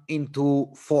come into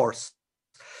force.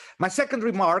 My second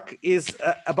remark is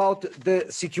about the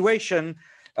situation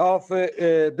of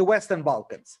the Western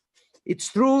Balkans.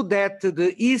 It's true that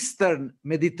the Eastern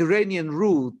Mediterranean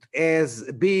route has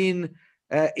been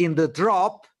in the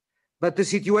drop, but the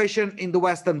situation in the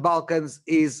Western Balkans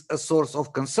is a source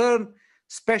of concern,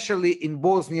 especially in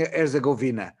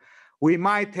Bosnia-Herzegovina. We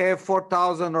might have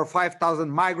 4,000 or 5,000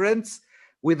 migrants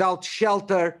without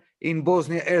shelter in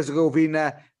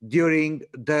Bosnia-Herzegovina during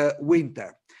the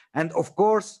winter. And of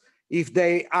course, if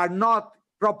they are not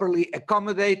properly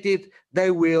accommodated, they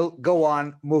will go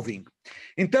on moving.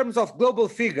 In terms of global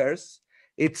figures,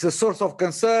 it's a source of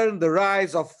concern, the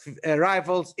rise of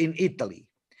arrivals in Italy.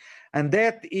 And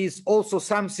that is also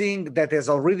something that has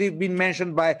already been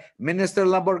mentioned by Minister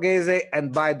Lamborghese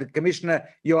and by the Commissioner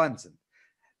Johansson.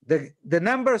 The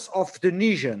numbers of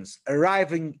Tunisians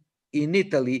arriving in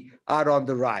Italy are on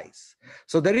the rise.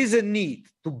 So there is a need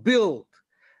to build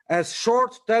a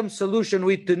short-term solution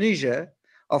with Tunisia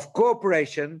of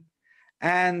cooperation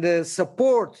and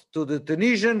support to the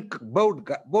Tunisian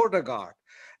border guard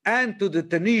and to the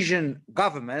Tunisian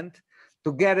government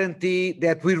to guarantee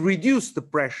that we reduce the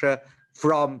pressure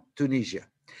from Tunisia.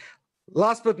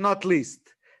 Last but not least,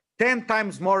 10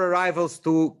 times more arrivals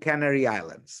to Canary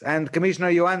Islands. And Commissioner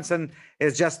Johansson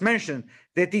has just mentioned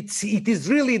that it is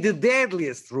really the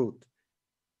deadliest route,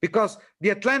 because the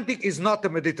Atlantic is not the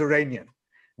Mediterranean.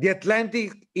 The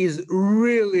Atlantic is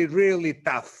really, really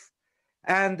tough.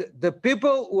 And the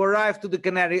people who arrive to the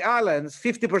Canary Islands,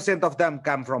 50% of them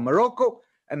come from Morocco.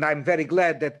 And I'm very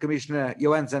glad that Commissioner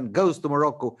Johansson goes to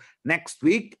Morocco next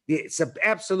week. It's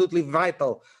absolutely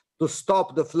vital to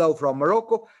stop the flow from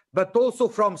Morocco, but also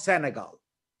from Senegal.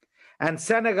 And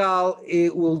Senegal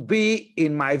will be,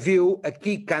 in my view, a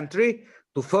key country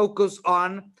to focus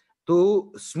on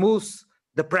to smooth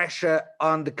the pressure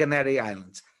on the Canary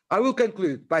Islands. I will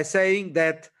conclude by saying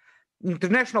that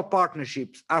international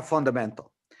partnerships are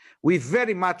fundamental. We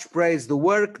very much praise the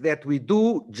work that we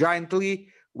do jointly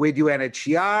with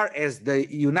UNHCR as the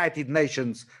United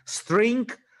Nations string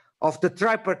of the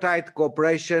tripartite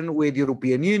cooperation with the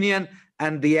European Union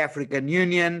and the African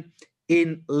Union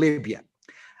in Libya.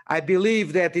 I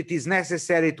believe that it is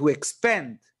necessary to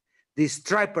expand this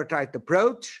tripartite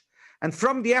approach. And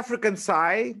from the African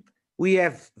side, we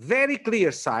have very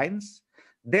clear signs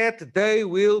that they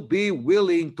will be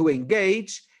willing to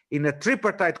engage in a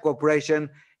tripartite cooperation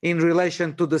in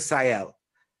relation to the Sahel.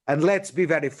 And let's be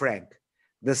very frank,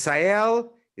 the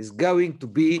Sahel is going to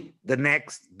be the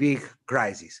next big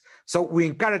crisis. So we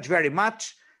encourage very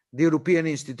much the European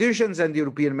institutions and the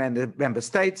European member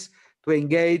states to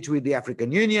engage with the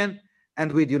African Union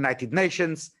and with the United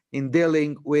Nations in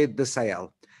dealing with the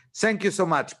Sahel. Thank you so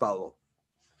much, Paolo.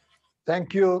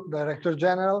 Thank you, Director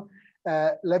General.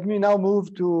 Let me now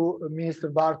move to Minister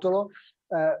Bartolo.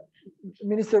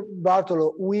 Minister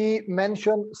Bartolo, we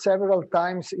mentioned several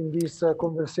times in this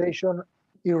conversation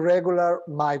irregular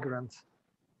migrants.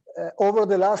 Over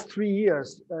the last 3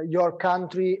 years, your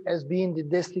country has been the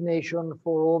destination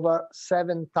for over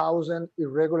 7,000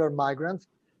 irregular migrants,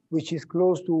 which is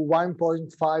close to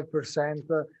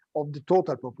 1.5% of the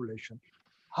total population.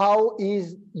 How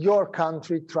is your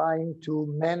country trying to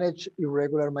manage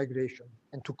irregular migration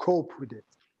and to cope with it?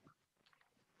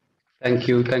 Thank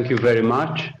you very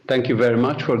much. Thank you very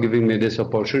much for giving me this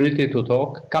opportunity to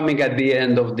talk. Coming at the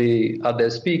end of the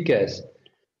other speakers,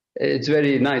 it's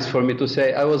very nice for me to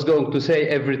say, I was going to say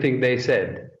everything they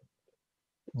said,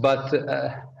 but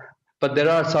there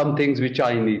are some things which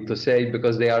I need to say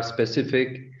because they are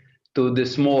specific to the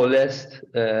smallest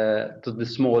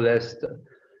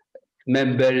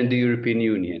member in the European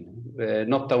Union,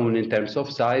 not only in terms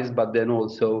of size, but then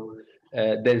also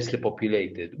densely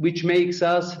populated, which makes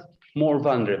us more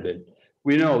vulnerable.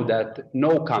 We know that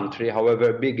no country,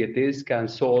 however big it is, can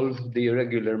solve the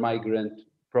irregular migrant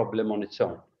problem on its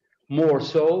own. More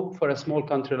so for a small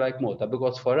country like Malta,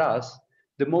 because for us,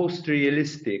 the most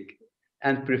realistic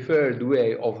and preferred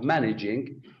way of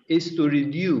managing is to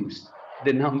reduce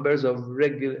the numbers of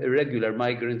irregular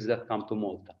migrants that come to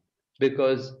Malta.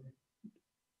 Because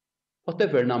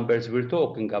whatever numbers we're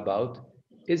talking about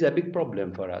is a big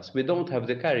problem for us. We don't have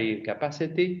the carrying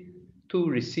capacity to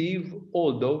receive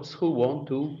all those who want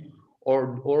to,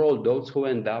 or all those who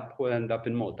end up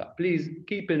in Malta. Please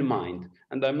keep in mind,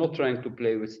 and I'm not trying to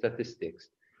play with statistics,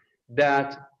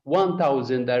 that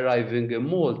 1,000 arriving in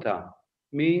Malta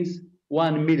means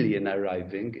 1 million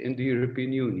arriving in the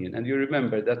European Union. And you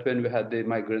remember that when we had the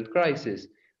migrant crisis,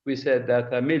 we said that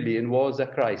 1 million was a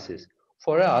crisis.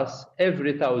 For us,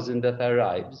 every 1,000 that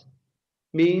arrives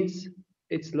means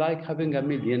it's like having 1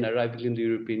 million arriving in the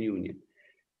European Union.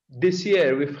 This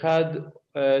year, we've had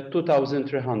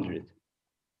 2,300.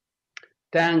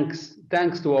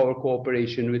 Thanks to our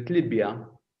cooperation with Libya,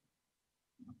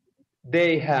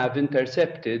 they have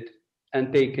intercepted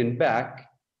and taken back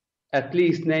at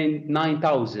least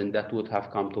 9,000 that would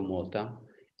have come to Malta.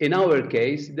 In our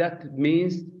case, that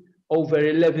means over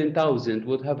 11,000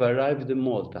 would have arrived in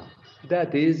Malta.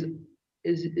 That is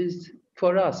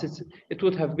for us, it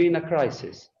would have been a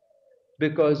crisis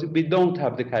because we don't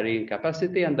have the carrying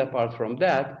capacity, and apart from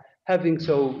that, having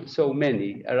so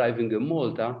many arriving in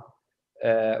Malta,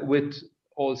 with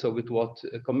what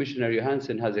Commissioner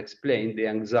Johansson has explained, the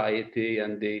anxiety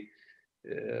and the,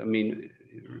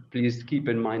 please keep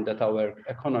in mind that our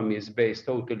economy is based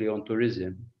totally on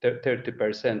tourism.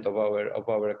 30% of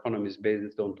our economy is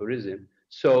based on tourism.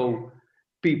 So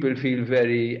people feel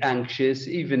very anxious,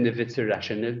 even if it's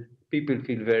irrational. People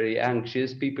feel very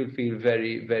anxious. People feel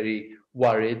very, very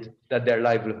worried that their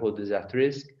livelihood is at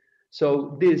risk.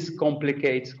 So this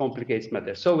complicates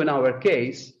matters. So in our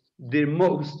case, the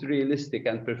most realistic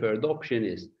and preferred option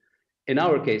is, in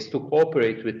our case, to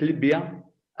cooperate with Libya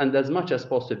and as much as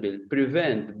possible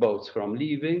prevent boats from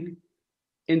leaving,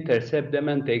 intercept them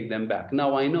and take them back.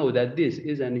 Now I know that this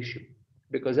is an issue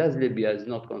because as Libya is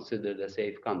not considered a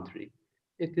safe country,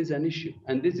 it is an issue.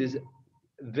 And this is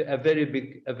a very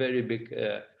big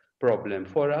problem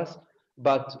for us.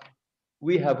 But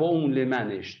we have only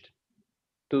managed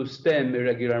to stem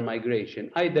irregular migration,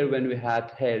 either when we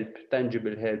had help,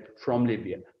 tangible help from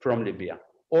Libya,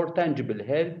 or tangible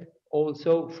help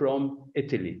also from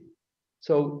Italy.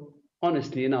 So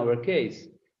honestly, in our case,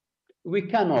 we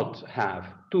cannot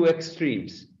have two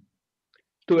extremes.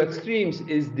 Two extremes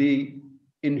is the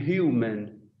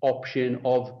inhuman option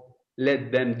of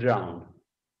let them drown.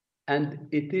 And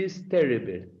it is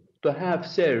terrible to have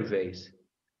surveys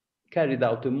carried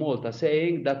out in Malta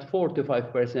saying that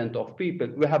 45% of people,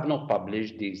 we have not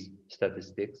published these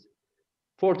statistics,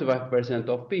 45%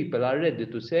 of people are ready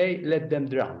to say, let them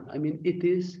drown. I mean, it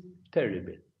is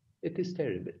terrible. It is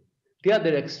terrible. The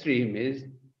other extreme is,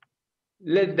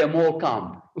 let them all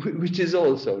come, which is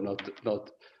also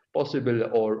not possible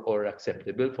or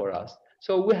acceptable for us.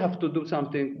 So we have to do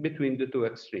something between the two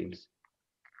extremes.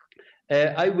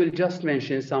 I will just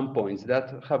mention some points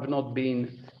that have not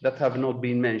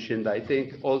been mentioned. I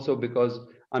think also because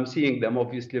I'm seeing them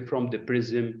obviously from the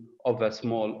prism of a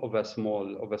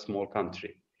small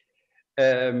country.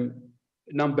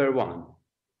 Number one,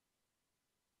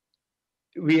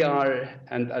 we are,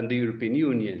 and the European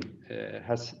Union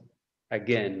has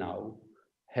again now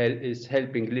is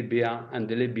helping Libya and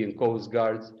the Libyan coast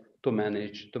guards to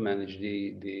manage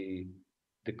the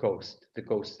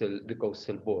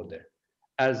coastal border.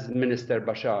 As Minister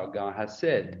Bashaga has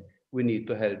said, we need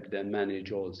to help them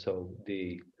manage also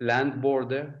the land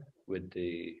border with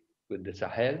the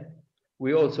Sahel.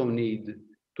 We also need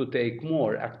to take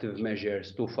more active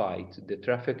measures to fight the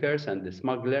traffickers and the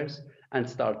smugglers and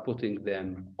start putting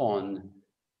them on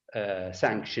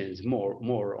sanctions,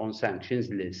 more on sanctions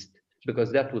list,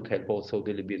 because that would help also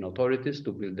the Libyan authorities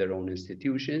to build their own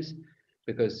institutions,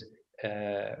 because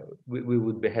we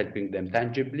would be helping them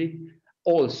tangibly.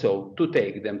 Also, to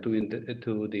take them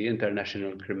to the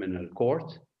International Criminal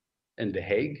Court in The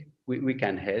Hague. We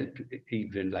can help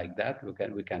even like that.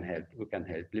 We can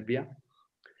help Libya.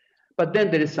 But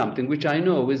then there is something which I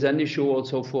know is an issue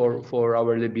also for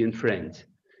our Libyan friends,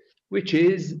 which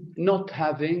is not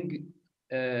having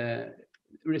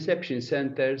reception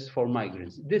centers for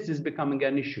migrants. This is becoming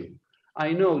an issue.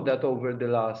 I know that over the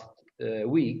last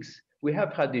weeks, we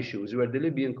have had issues where the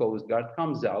Libyan Coast Guard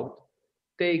comes out,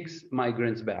 takes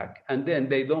migrants back, and then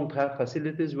they don't have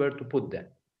facilities where to put them.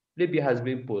 Libya has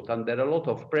been put under a lot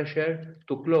of pressure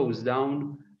to close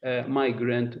down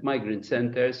migrant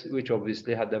centers, which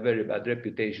obviously had a very bad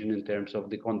reputation in terms of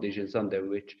the conditions under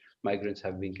which migrants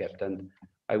have been kept. And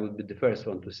I would be the first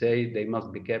one to say they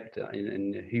must be kept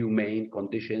in humane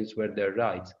conditions where their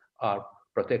rights are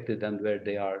protected and where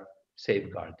they are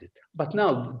safeguarded. But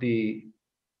now it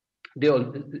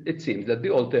seems that the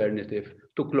alternative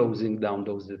to closing down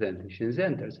those detention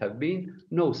centers have been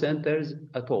no centers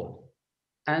at all.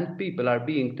 And people are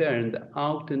being turned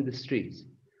out in the streets.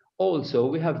 Also,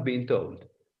 we have been told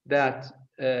that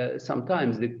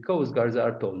sometimes the coast guards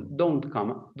are told, don't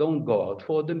go out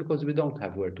for them because we don't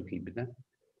have where to keep them.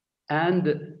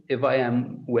 And if I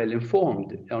am well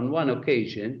informed, on one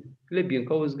occasion, Libyan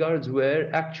coast guards were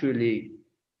actually,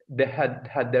 they had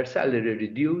their salary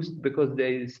reduced because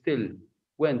they still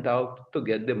went out to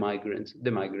get the migrants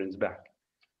back.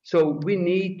 So we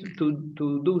need to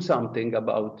do something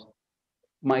about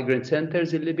migrant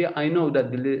centers in Libya. I know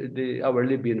that our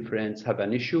Libyan friends have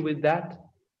an issue with that.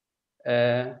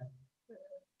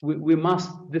 We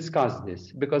must discuss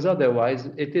this because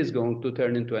otherwise it is going to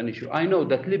turn into an issue. I know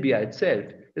that Libya itself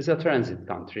is a transit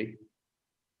country,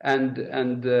 and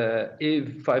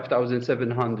if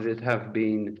 5,700 have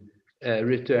been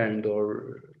returned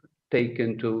or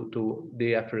taken to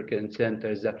the African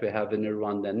centers that we have in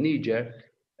Rwanda and Niger,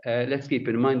 let's keep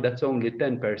in mind that's only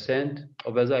 10%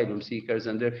 of asylum seekers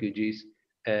and refugees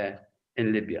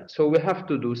in Libya. So we have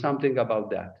to do something about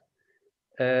that.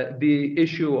 The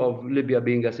issue of Libya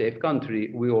being a safe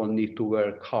country, we all need to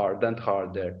work hard and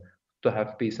harder to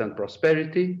have peace and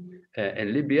prosperity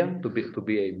in Libya, to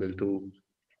be able to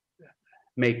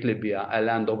make Libya a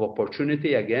land of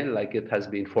opportunity again, like it has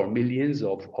been for millions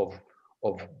of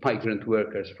migrant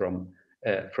workers from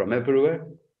everywhere.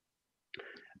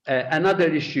 Another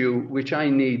issue which I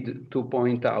need to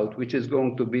point out, which is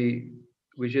going to be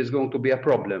a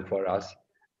problem for us,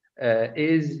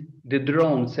 is the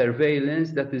drone surveillance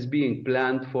that is being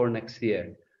planned for next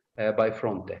year by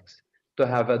Frontex. To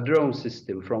have a drone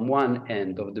system from one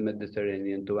end of the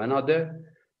Mediterranean to another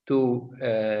to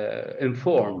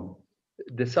inform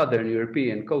the southern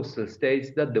European coastal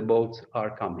states that the boats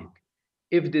are coming.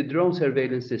 If the drone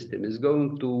surveillance system is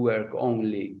going to work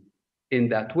only in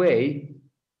that way,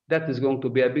 that is going to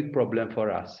be a big problem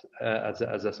for us as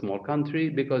a small country,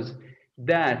 because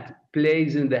that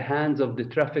plays in the hands of the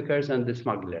traffickers and the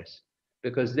smugglers,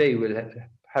 because they will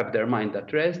have their mind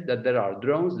at rest that there are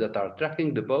drones that are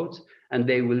tracking the boats, and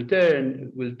they will tell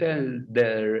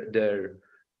their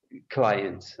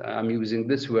clients, I'm using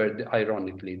this word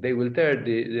ironically, they will tell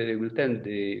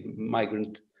the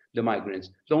migrants,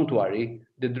 don't worry,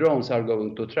 the drones are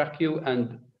going to track you,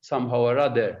 and somehow or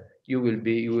other you will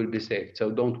be safe.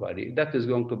 So don't worry. That is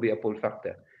going to be a pull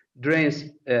factor.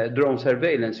 Drone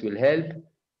surveillance will help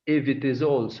if it is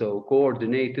also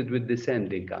coordinated with the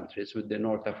sending countries, with the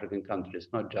North African countries,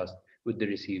 not just with the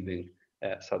receiving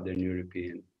Southern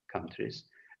European countries.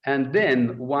 And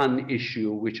then one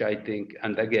issue which I think,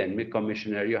 and again,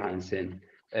 Commissioner Johansson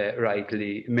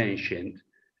rightly mentioned,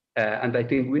 and I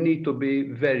think we need to be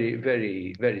very,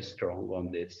 very, very strong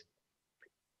on this.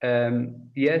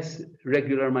 Yes,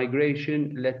 regular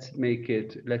migration, let's make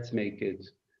it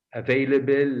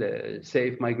available,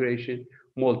 safe migration.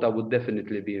 Malta would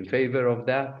definitely be in favor of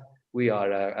that. We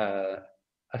are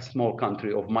a small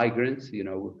country of migrants, you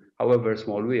know, however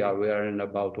small we are in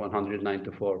about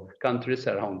 194 countries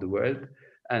around the world.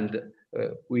 And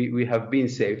we have been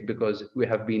safe because we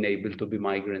have been able to be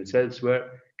migrants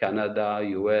elsewhere, Canada,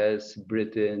 US,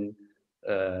 Britain,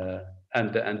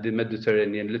 and the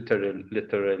Mediterranean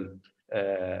littoral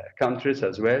countries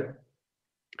as well.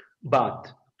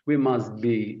 But we must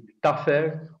be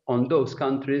tougher on those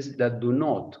countries that do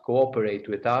not cooperate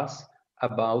with us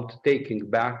about taking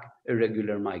back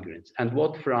irregular migrants. And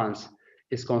what France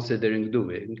is considering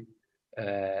doing,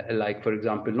 like, for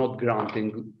example, not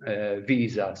granting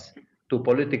visas to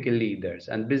political leaders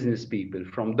and business people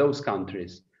from those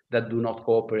countries that do not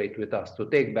cooperate with us to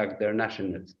take back their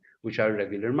nationals, which are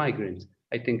regular migrants,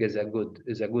 I think is a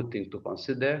good thing to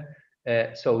consider,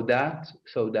 so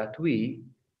that we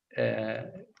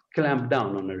clamp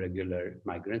down on irregular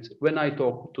migrants. When I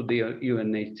talk to the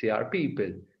UNHCR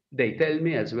people, they tell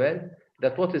me as well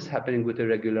that what is happening with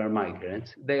irregular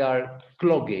migrants, they are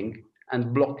clogging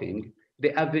and blocking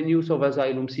the avenues of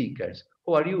asylum seekers,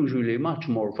 who are usually much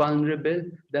more vulnerable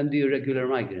than the irregular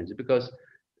migrants, because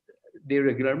the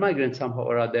irregular migrants somehow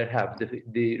or other have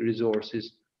the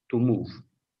resources to move,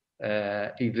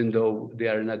 even though they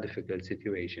are in a difficult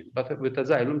situation. But with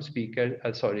asylum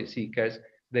seekers,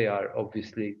 they are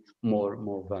obviously more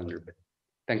vulnerable.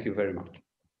 Thank you very much.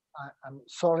 I'm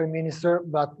sorry, Minister,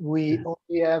 but we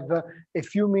only have a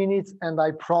few minutes, and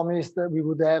I promised that we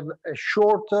would have a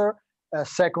shorter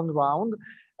second round.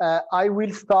 I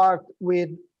will start with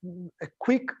a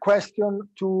quick question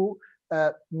to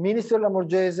Minister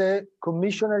Lamorgese,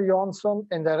 Commissioner Johnson,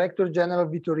 and Director General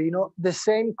Vitorino. The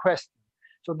same question.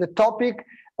 So the topic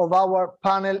of our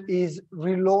panel is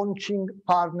relaunching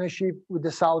partnership with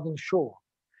the Southern Shore.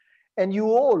 And you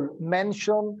all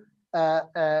mentioned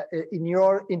in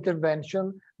your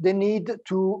intervention the need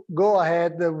to go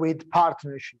ahead with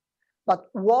partnership. But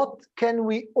what can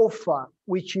we offer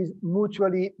which is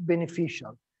mutually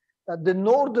beneficial? The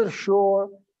Northern Shore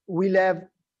will have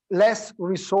less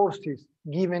resources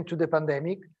given to the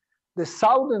pandemic. The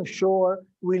Southern Shore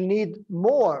will need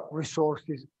more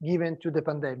resources given to the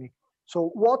pandemic.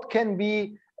 So what can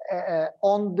be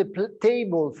on the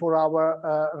table for our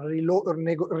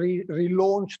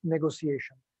relaunched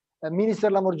negotiation? Minister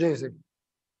Lamorgese.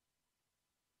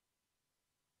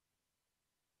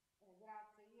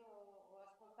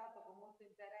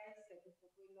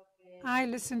 I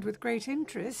listened with great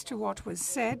interest to what was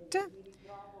said,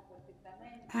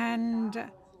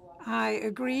 and I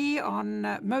agree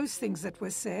on most things that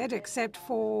were said, except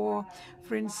for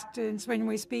instance, when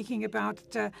we're speaking about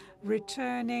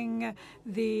returning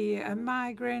the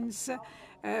migrants.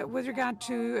 With regard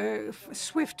to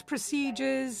swift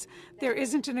procedures, there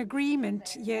isn't an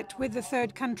agreement yet with the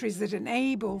third countries that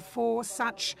enable for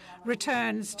such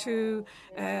returns to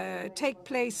take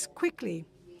place quickly.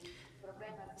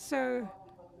 So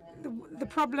the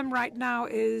problem right now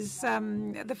is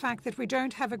the fact that we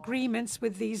don't have agreements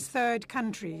with these third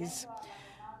countries.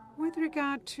 With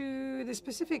regard to the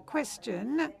specific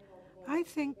question, I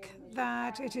think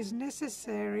that it is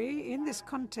necessary in this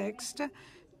context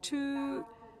to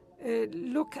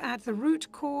look at the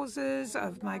root causes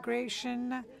of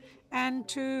migration and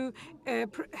to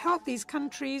help these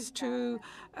countries to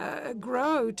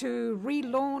grow, to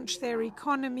relaunch their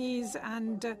economies.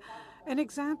 And an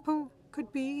example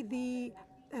could be the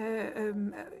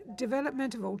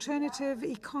development of alternative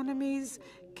economies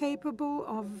capable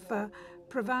of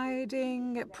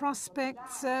providing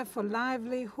prospects for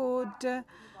livelihood,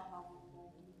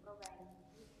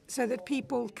 so that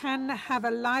people can have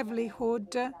a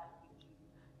livelihood.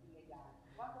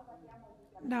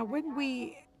 Now, when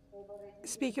we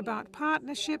speak about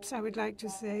partnerships, I would like to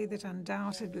say that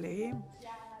undoubtedly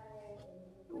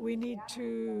we need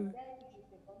to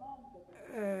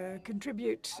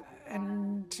contribute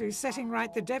and to setting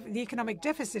right the economic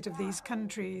deficit of these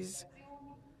countries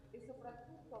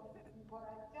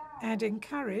and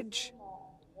encourage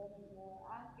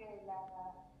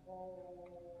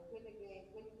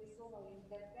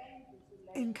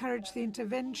the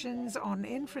interventions on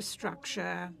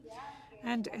infrastructure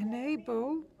and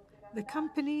enable the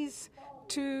companies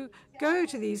to go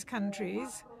to these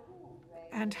countries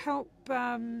and help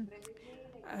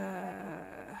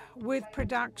with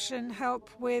production, help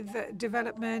with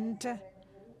development,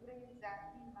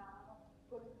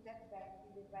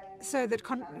 so that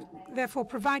therefore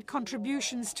provide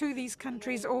contributions to these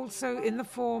countries also in the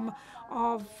form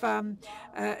of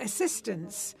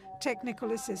assistance,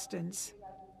 technical assistance.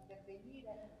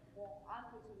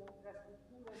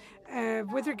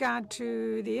 With regard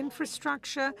to the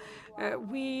infrastructure,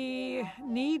 we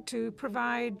need to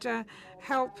provide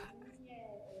help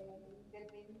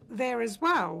there as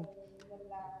well.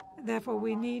 Therefore,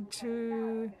 we need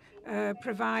to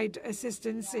provide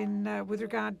assistance with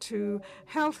regard to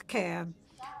healthcare,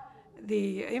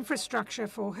 the infrastructure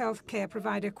for healthcare,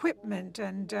 provide equipment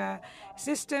and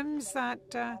systems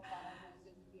that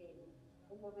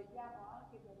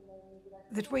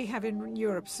we have in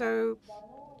Europe. So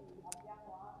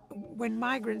when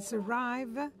migrants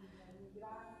arrive,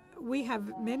 we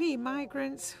have many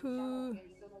migrants who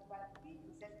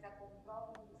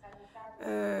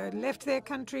left their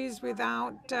countries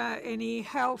without any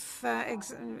health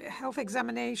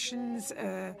examinations,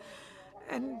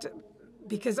 and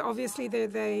because obviously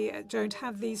they don't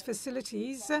have these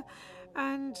facilities.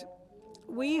 And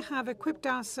we have equipped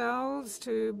ourselves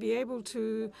to be able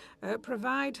to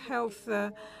provide health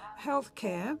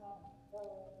care.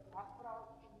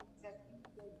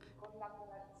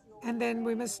 And then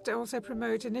we must also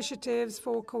promote initiatives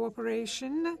for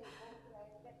cooperation,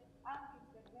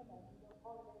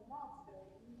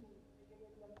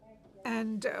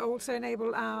 and also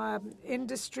enable our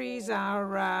industries,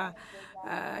 our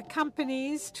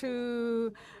companies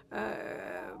to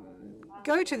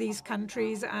go to these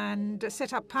countries and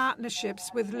set up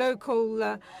partnerships with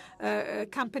local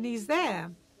companies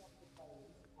there.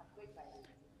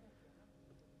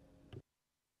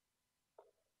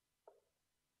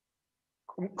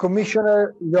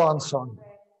 Commissioner Johansson,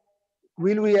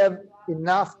 will you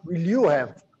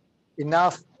have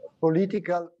enough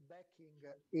political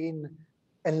backing in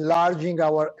enlarging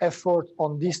our effort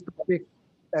on this topic,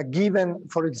 given,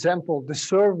 for example, the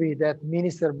survey that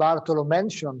Minister Bartolo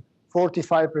mentioned,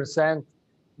 45%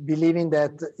 believing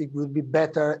that it would be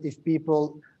better if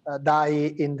people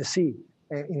die in the sea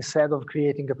instead of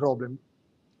creating a problem?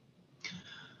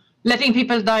 Letting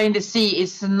people die in the sea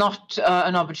is not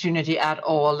an opportunity at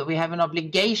all. We have an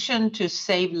obligation to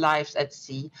save lives at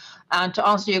sea. And to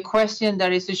answer your question,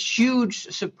 there is a huge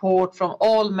support from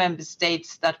all member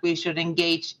states that we should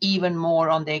engage even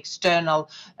more on the external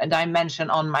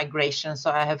dimension on migration. So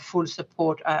I have full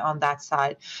support on that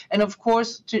side. And of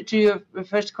course, to your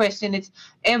first question, it's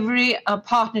every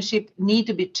partnership need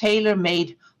to be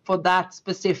tailor-made for that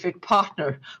specific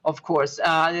partner, of course.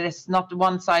 It's not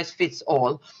one size fits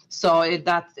all. So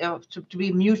to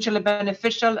be mutually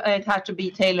beneficial, it had to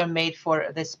be tailor-made for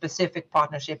the specific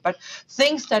partnership. But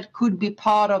things that could be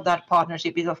part of that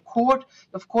partnership is, of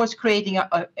course, creating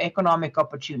economic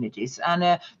opportunities.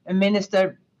 And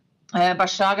Minister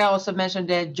Bashaga also mentioned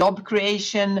the job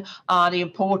creation, the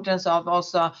importance of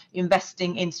also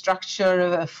investing in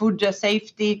structure, food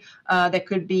safety. There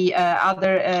could be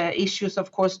other issues,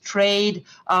 of course, trade,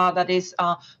 that is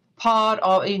part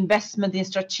of investment in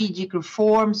strategic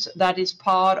reforms, that is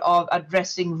part of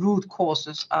addressing root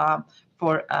causes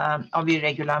of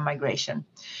irregular migration.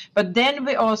 But then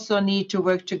we also need to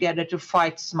work together to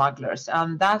fight smugglers.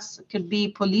 And that could be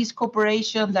police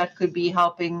cooperation, that could be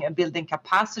helping building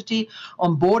capacity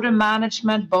on border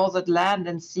management, both at land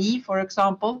and sea, for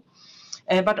example.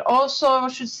 But also, I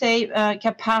should say,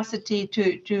 capacity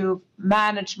to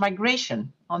manage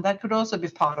migration. And that could also be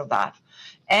part of that.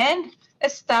 And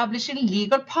establishing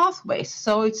legal pathways.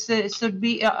 So it should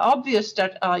be obvious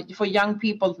that for young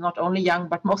people, not only young,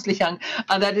 but mostly young,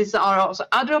 that are also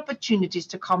other opportunities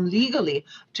to come legally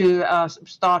to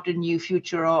start a new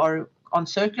future or on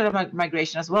circular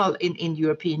migration as well in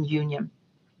European Union.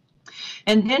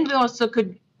 And then we also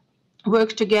could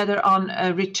work together on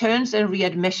returns and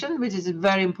readmission, which is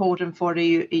very important for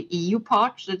the EU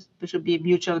part, so it should be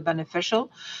mutually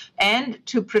beneficial, and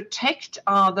to protect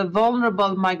the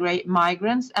vulnerable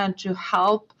migrants and to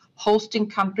help hosting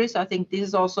countries. I think this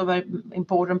is also a very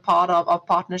important part of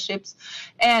partnerships.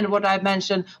 And what I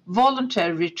mentioned,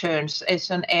 voluntary returns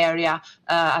is an area,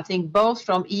 I think, both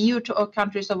from EU to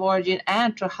countries of origin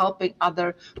and to helping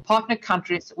other partner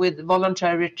countries with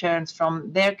voluntary returns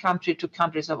from their country to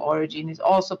countries of origin is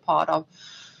also part of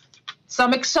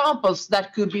some examples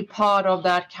that could be part of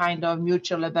that kind of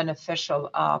mutually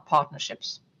beneficial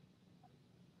partnerships.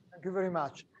 Thank you very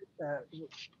much.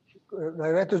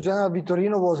 Director General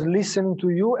Vittorino was listening to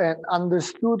you and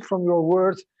understood from your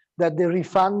words that the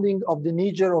refunding of the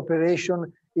Niger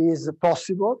operation is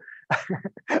possible.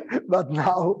 But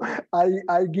now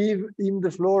I give him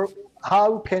the floor.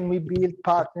 How can we build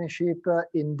partnership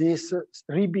in this,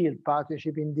 rebuild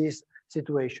partnership in this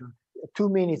situation? 2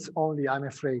 minutes only, I'm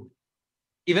afraid.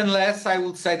 Even less, I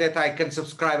would say that I can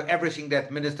subscribe everything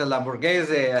that Minister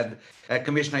Lamborghese and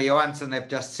Commissioner Johansson have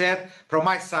just said. From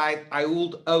my side, I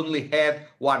would only add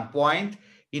one point.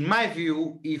 In my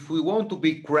view, if we want to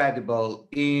be credible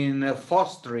in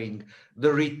fostering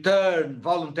the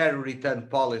voluntary return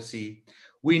policy,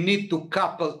 we need to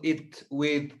couple it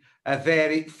with a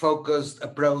very focused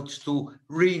approach to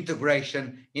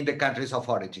reintegration in the countries of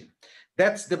origin.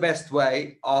 That's the best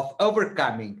way of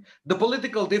overcoming the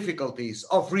political difficulties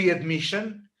of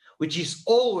readmission, which is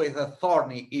always a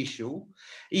thorny issue.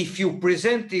 If you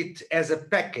present it as a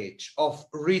package of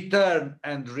return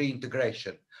and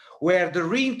reintegration, where the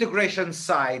reintegration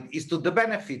side is to the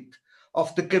benefit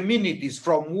of the communities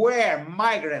from where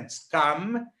migrants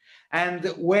come and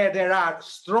where there are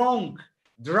strong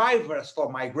drivers for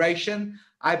migration,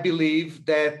 I believe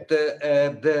that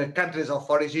the countries of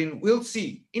origin will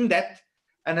see in that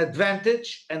an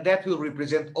advantage, and that will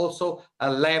represent also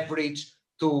a leverage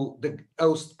to the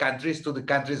host countries, to the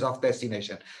countries of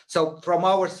destination. So from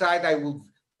our side, I will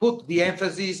put the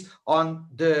emphasis on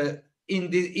the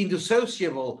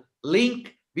indissociable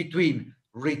link between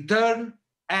return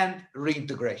and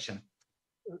reintegration.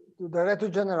 Director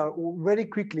General, very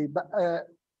quickly,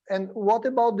 and what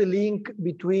about the link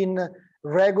between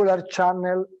regular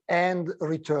channel and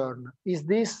return? Is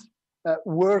this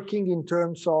working in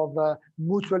terms of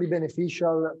mutually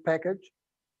beneficial package?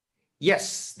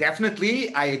 Yes,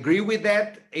 definitely. I agree with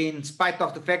that, in spite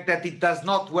of the fact that it does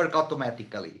not work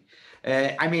automatically.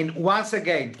 I mean, once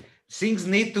again, things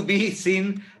need to be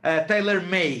seen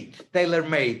tailor-made.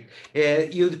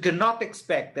 You cannot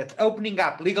expect that opening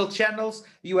up legal channels,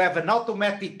 you have an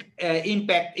automatic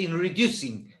impact in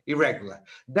reducing irregular.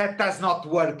 That does not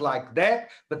work like that,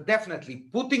 but definitely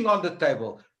putting on the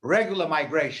table regular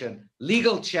migration,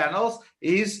 legal channels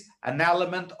is an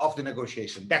element of the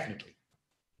negotiation, definitely.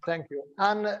 Thank you.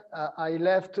 And I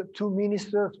left 2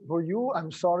 ministers for you.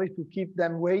 I'm sorry to keep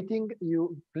them waiting.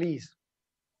 You, please.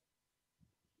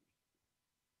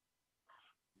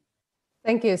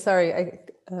 Thank you. Sorry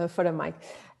for the mic.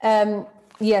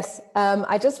 Yes,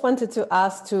 I just wanted to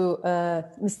ask to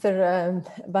Mr.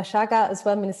 Bashaga as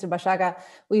well, Minister Bashaga.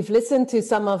 We've listened to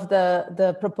some of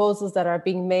the proposals that are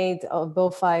being made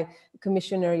both by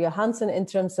Commissioner Johansson in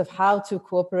terms of how to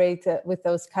cooperate with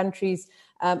those countries.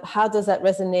 How does that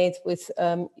resonate with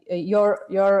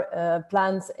your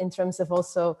plans in terms of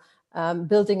also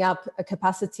building up a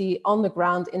capacity on the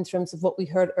ground in terms of what we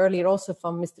heard earlier also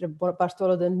from Mr.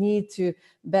 Bartolo, the need to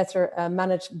better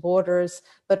manage borders,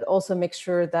 but also make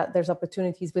sure that there's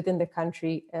opportunities within the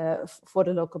country for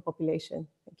the local population.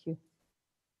 Thank you.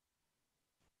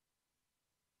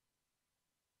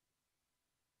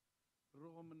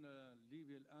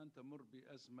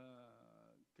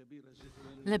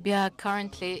 Libya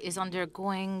currently is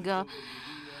undergoing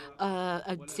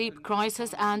a deep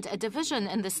crisis and a division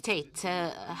in the state.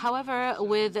 However,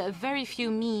 with very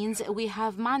few means, we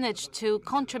have managed to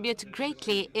contribute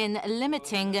greatly in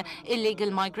limiting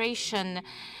illegal migration.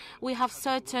 We have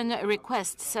certain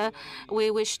requests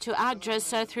we wish to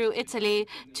address through Italy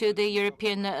to the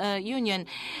European Union.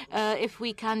 If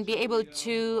we can be able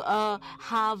to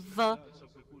have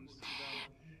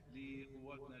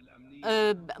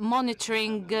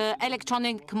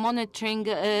electronic monitoring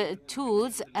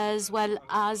tools, as well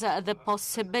as the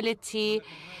possibility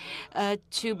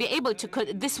to be able to,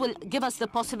 this will give us the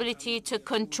possibility to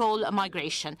control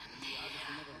migration.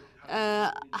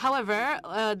 However,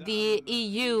 the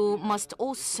EU must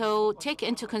also take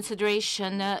into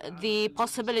consideration the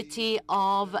possibility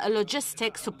of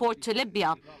logistic support to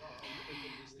Libya,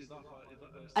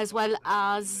 as well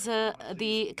as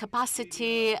the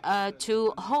capacity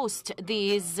to host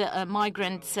these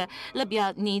migrants.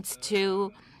 Libya needs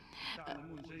to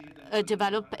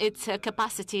develop its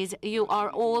capacities. You are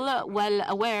all well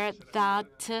aware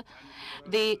that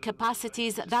the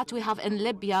capacities that we have in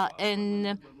Libya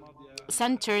in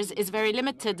centers is very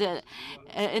limited.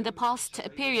 In the past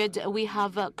period, we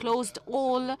have closed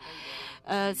all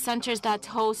centers that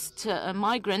host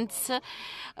migrants,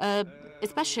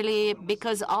 especially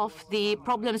because of the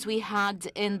problems we had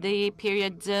in the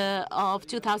period of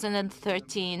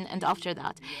 2013 and after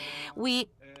that. We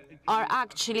are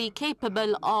actually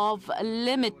capable of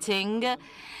limiting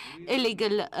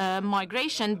illegal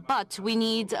migration, but we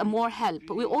need more help.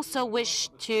 We also wish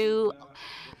to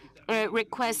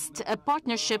request a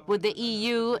partnership with the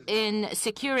EU in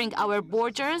securing our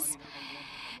borders.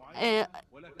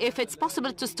 If it's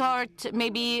possible to start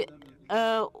maybe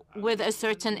with a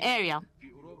certain area.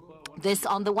 This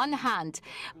on the one hand,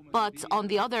 but on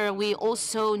the other, we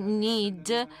also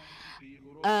need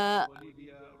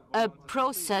a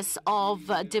process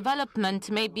of development,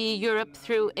 maybe Europe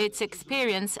through its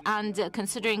experience, and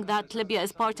considering that Libya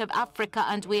is part of Africa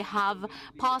and we have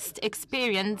past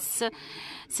experience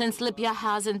since Libya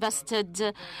has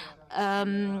invested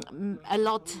a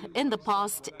lot in the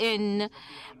past in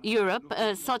Europe.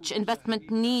 Such investment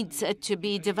needs to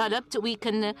be developed. We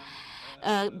can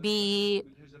be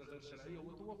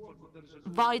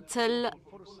vital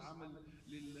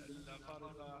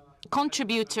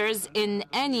contributors in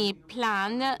any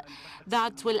plan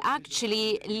that will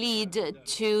actually lead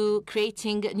to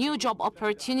creating new job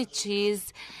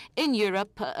opportunities in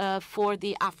Europe for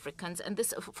the Africans. And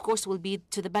this, of course, will be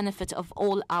to the benefit of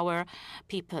all our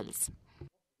peoples.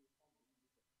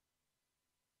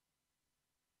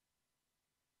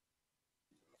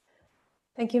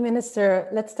 Thank you, Minister.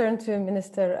 Let's turn to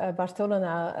Minister Bartolo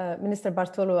now. Minister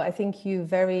Bartolo, I think you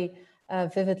very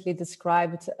vividly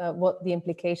described what the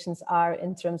implications are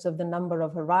in terms of the number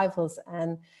of arrivals.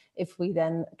 And if we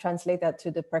then translate that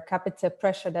to the per capita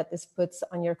pressure that this puts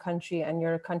on your country and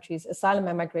your country's asylum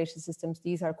and migration systems,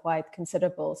 these are quite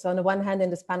considerable. So on the one hand, in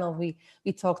this panel, we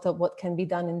talked about what can be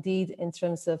done indeed in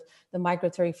terms of the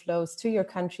migratory flows to your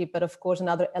country. But of course,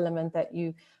 another element that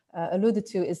you alluded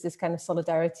to is this kind of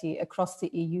solidarity across the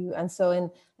EU. And so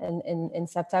in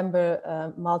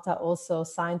September, Malta also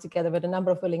signed together with a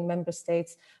number of willing member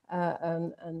states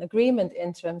an agreement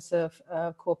in terms of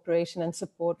cooperation and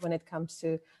support when it comes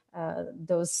to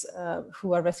those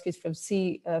who are rescued from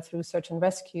sea through search and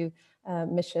rescue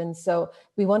missions. So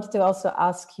we wanted to also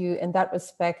ask you in that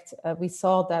respect, we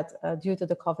saw that due to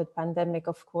the COVID pandemic,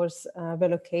 of course,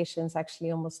 relocations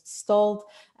actually almost stalled.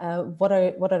 What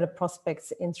are the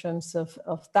prospects in terms of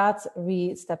that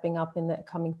stepping up in the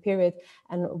coming period?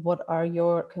 And what are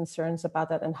your concerns about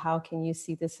that? And how can you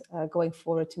see this going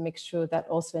forward to make sure that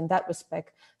also in that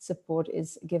respect, support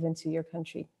is given to your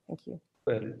country? Thank you.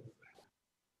 Well,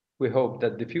 we hope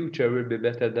that the future will be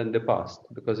better than the past,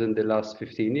 because in the last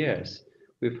 15 years,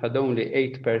 we've had only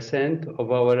 8%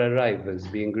 of our arrivals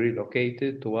being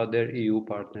relocated to other EU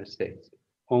partner states.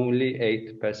 Only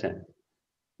 8%.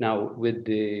 Now, with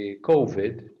the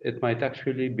COVID, it might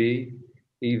actually be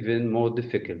even more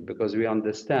difficult, because we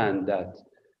understand that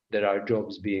there are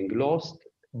jobs being lost,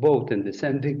 both in the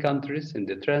sending countries, in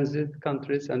the transit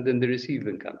countries, and in the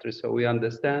receiving countries. So we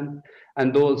understand.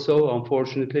 And also,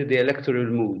 unfortunately, the electoral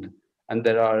mood. And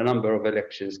there are a number of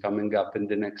elections coming up in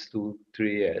the next 2-3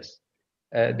 years.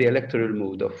 The electoral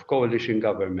mood of coalition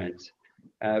governments,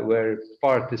 where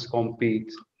parties compete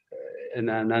in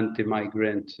an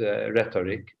anti-migrant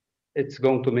rhetoric, it's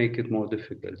going to make it more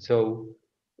difficult. So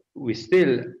we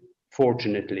still,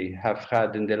 fortunately, have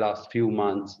had in the last few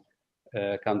months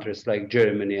countries like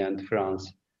Germany and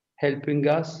France helping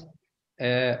us.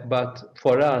 But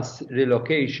for us,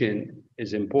 relocation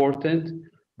is important,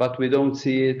 but we don't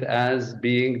see it as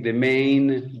being the main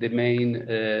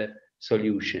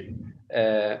solution.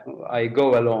 I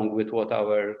go along with what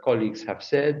our colleagues have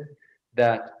said,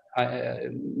 that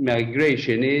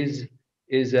migration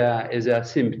is a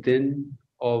symptom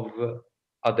of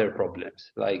other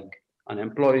problems like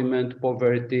unemployment,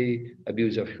 poverty,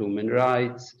 abuse of human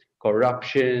rights,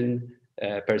 corruption,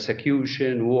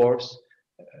 persecution, wars.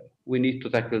 We need to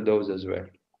tackle those as well.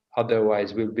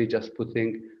 Otherwise, we'll be just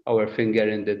putting our finger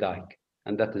in the dike,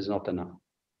 and that is not enough.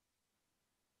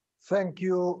 Thank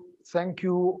you,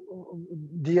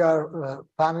 dear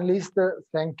panelists.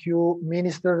 Thank you,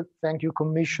 Minister. Thank you,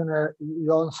 Commissioner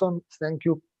Johnson. Thank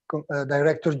you,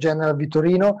 Director General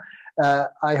Vitorino.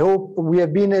 I hope we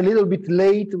have been a little bit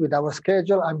late with our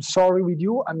schedule. I'm sorry with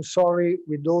you. I'm sorry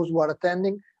with those who are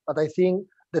attending, but I think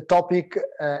the topic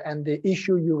and the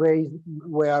issue you raised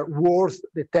were worth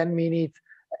the 10 minutes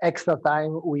extra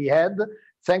time we had.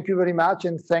 Thank you very much,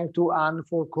 and thank to Anne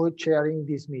for co-chairing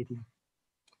this meeting.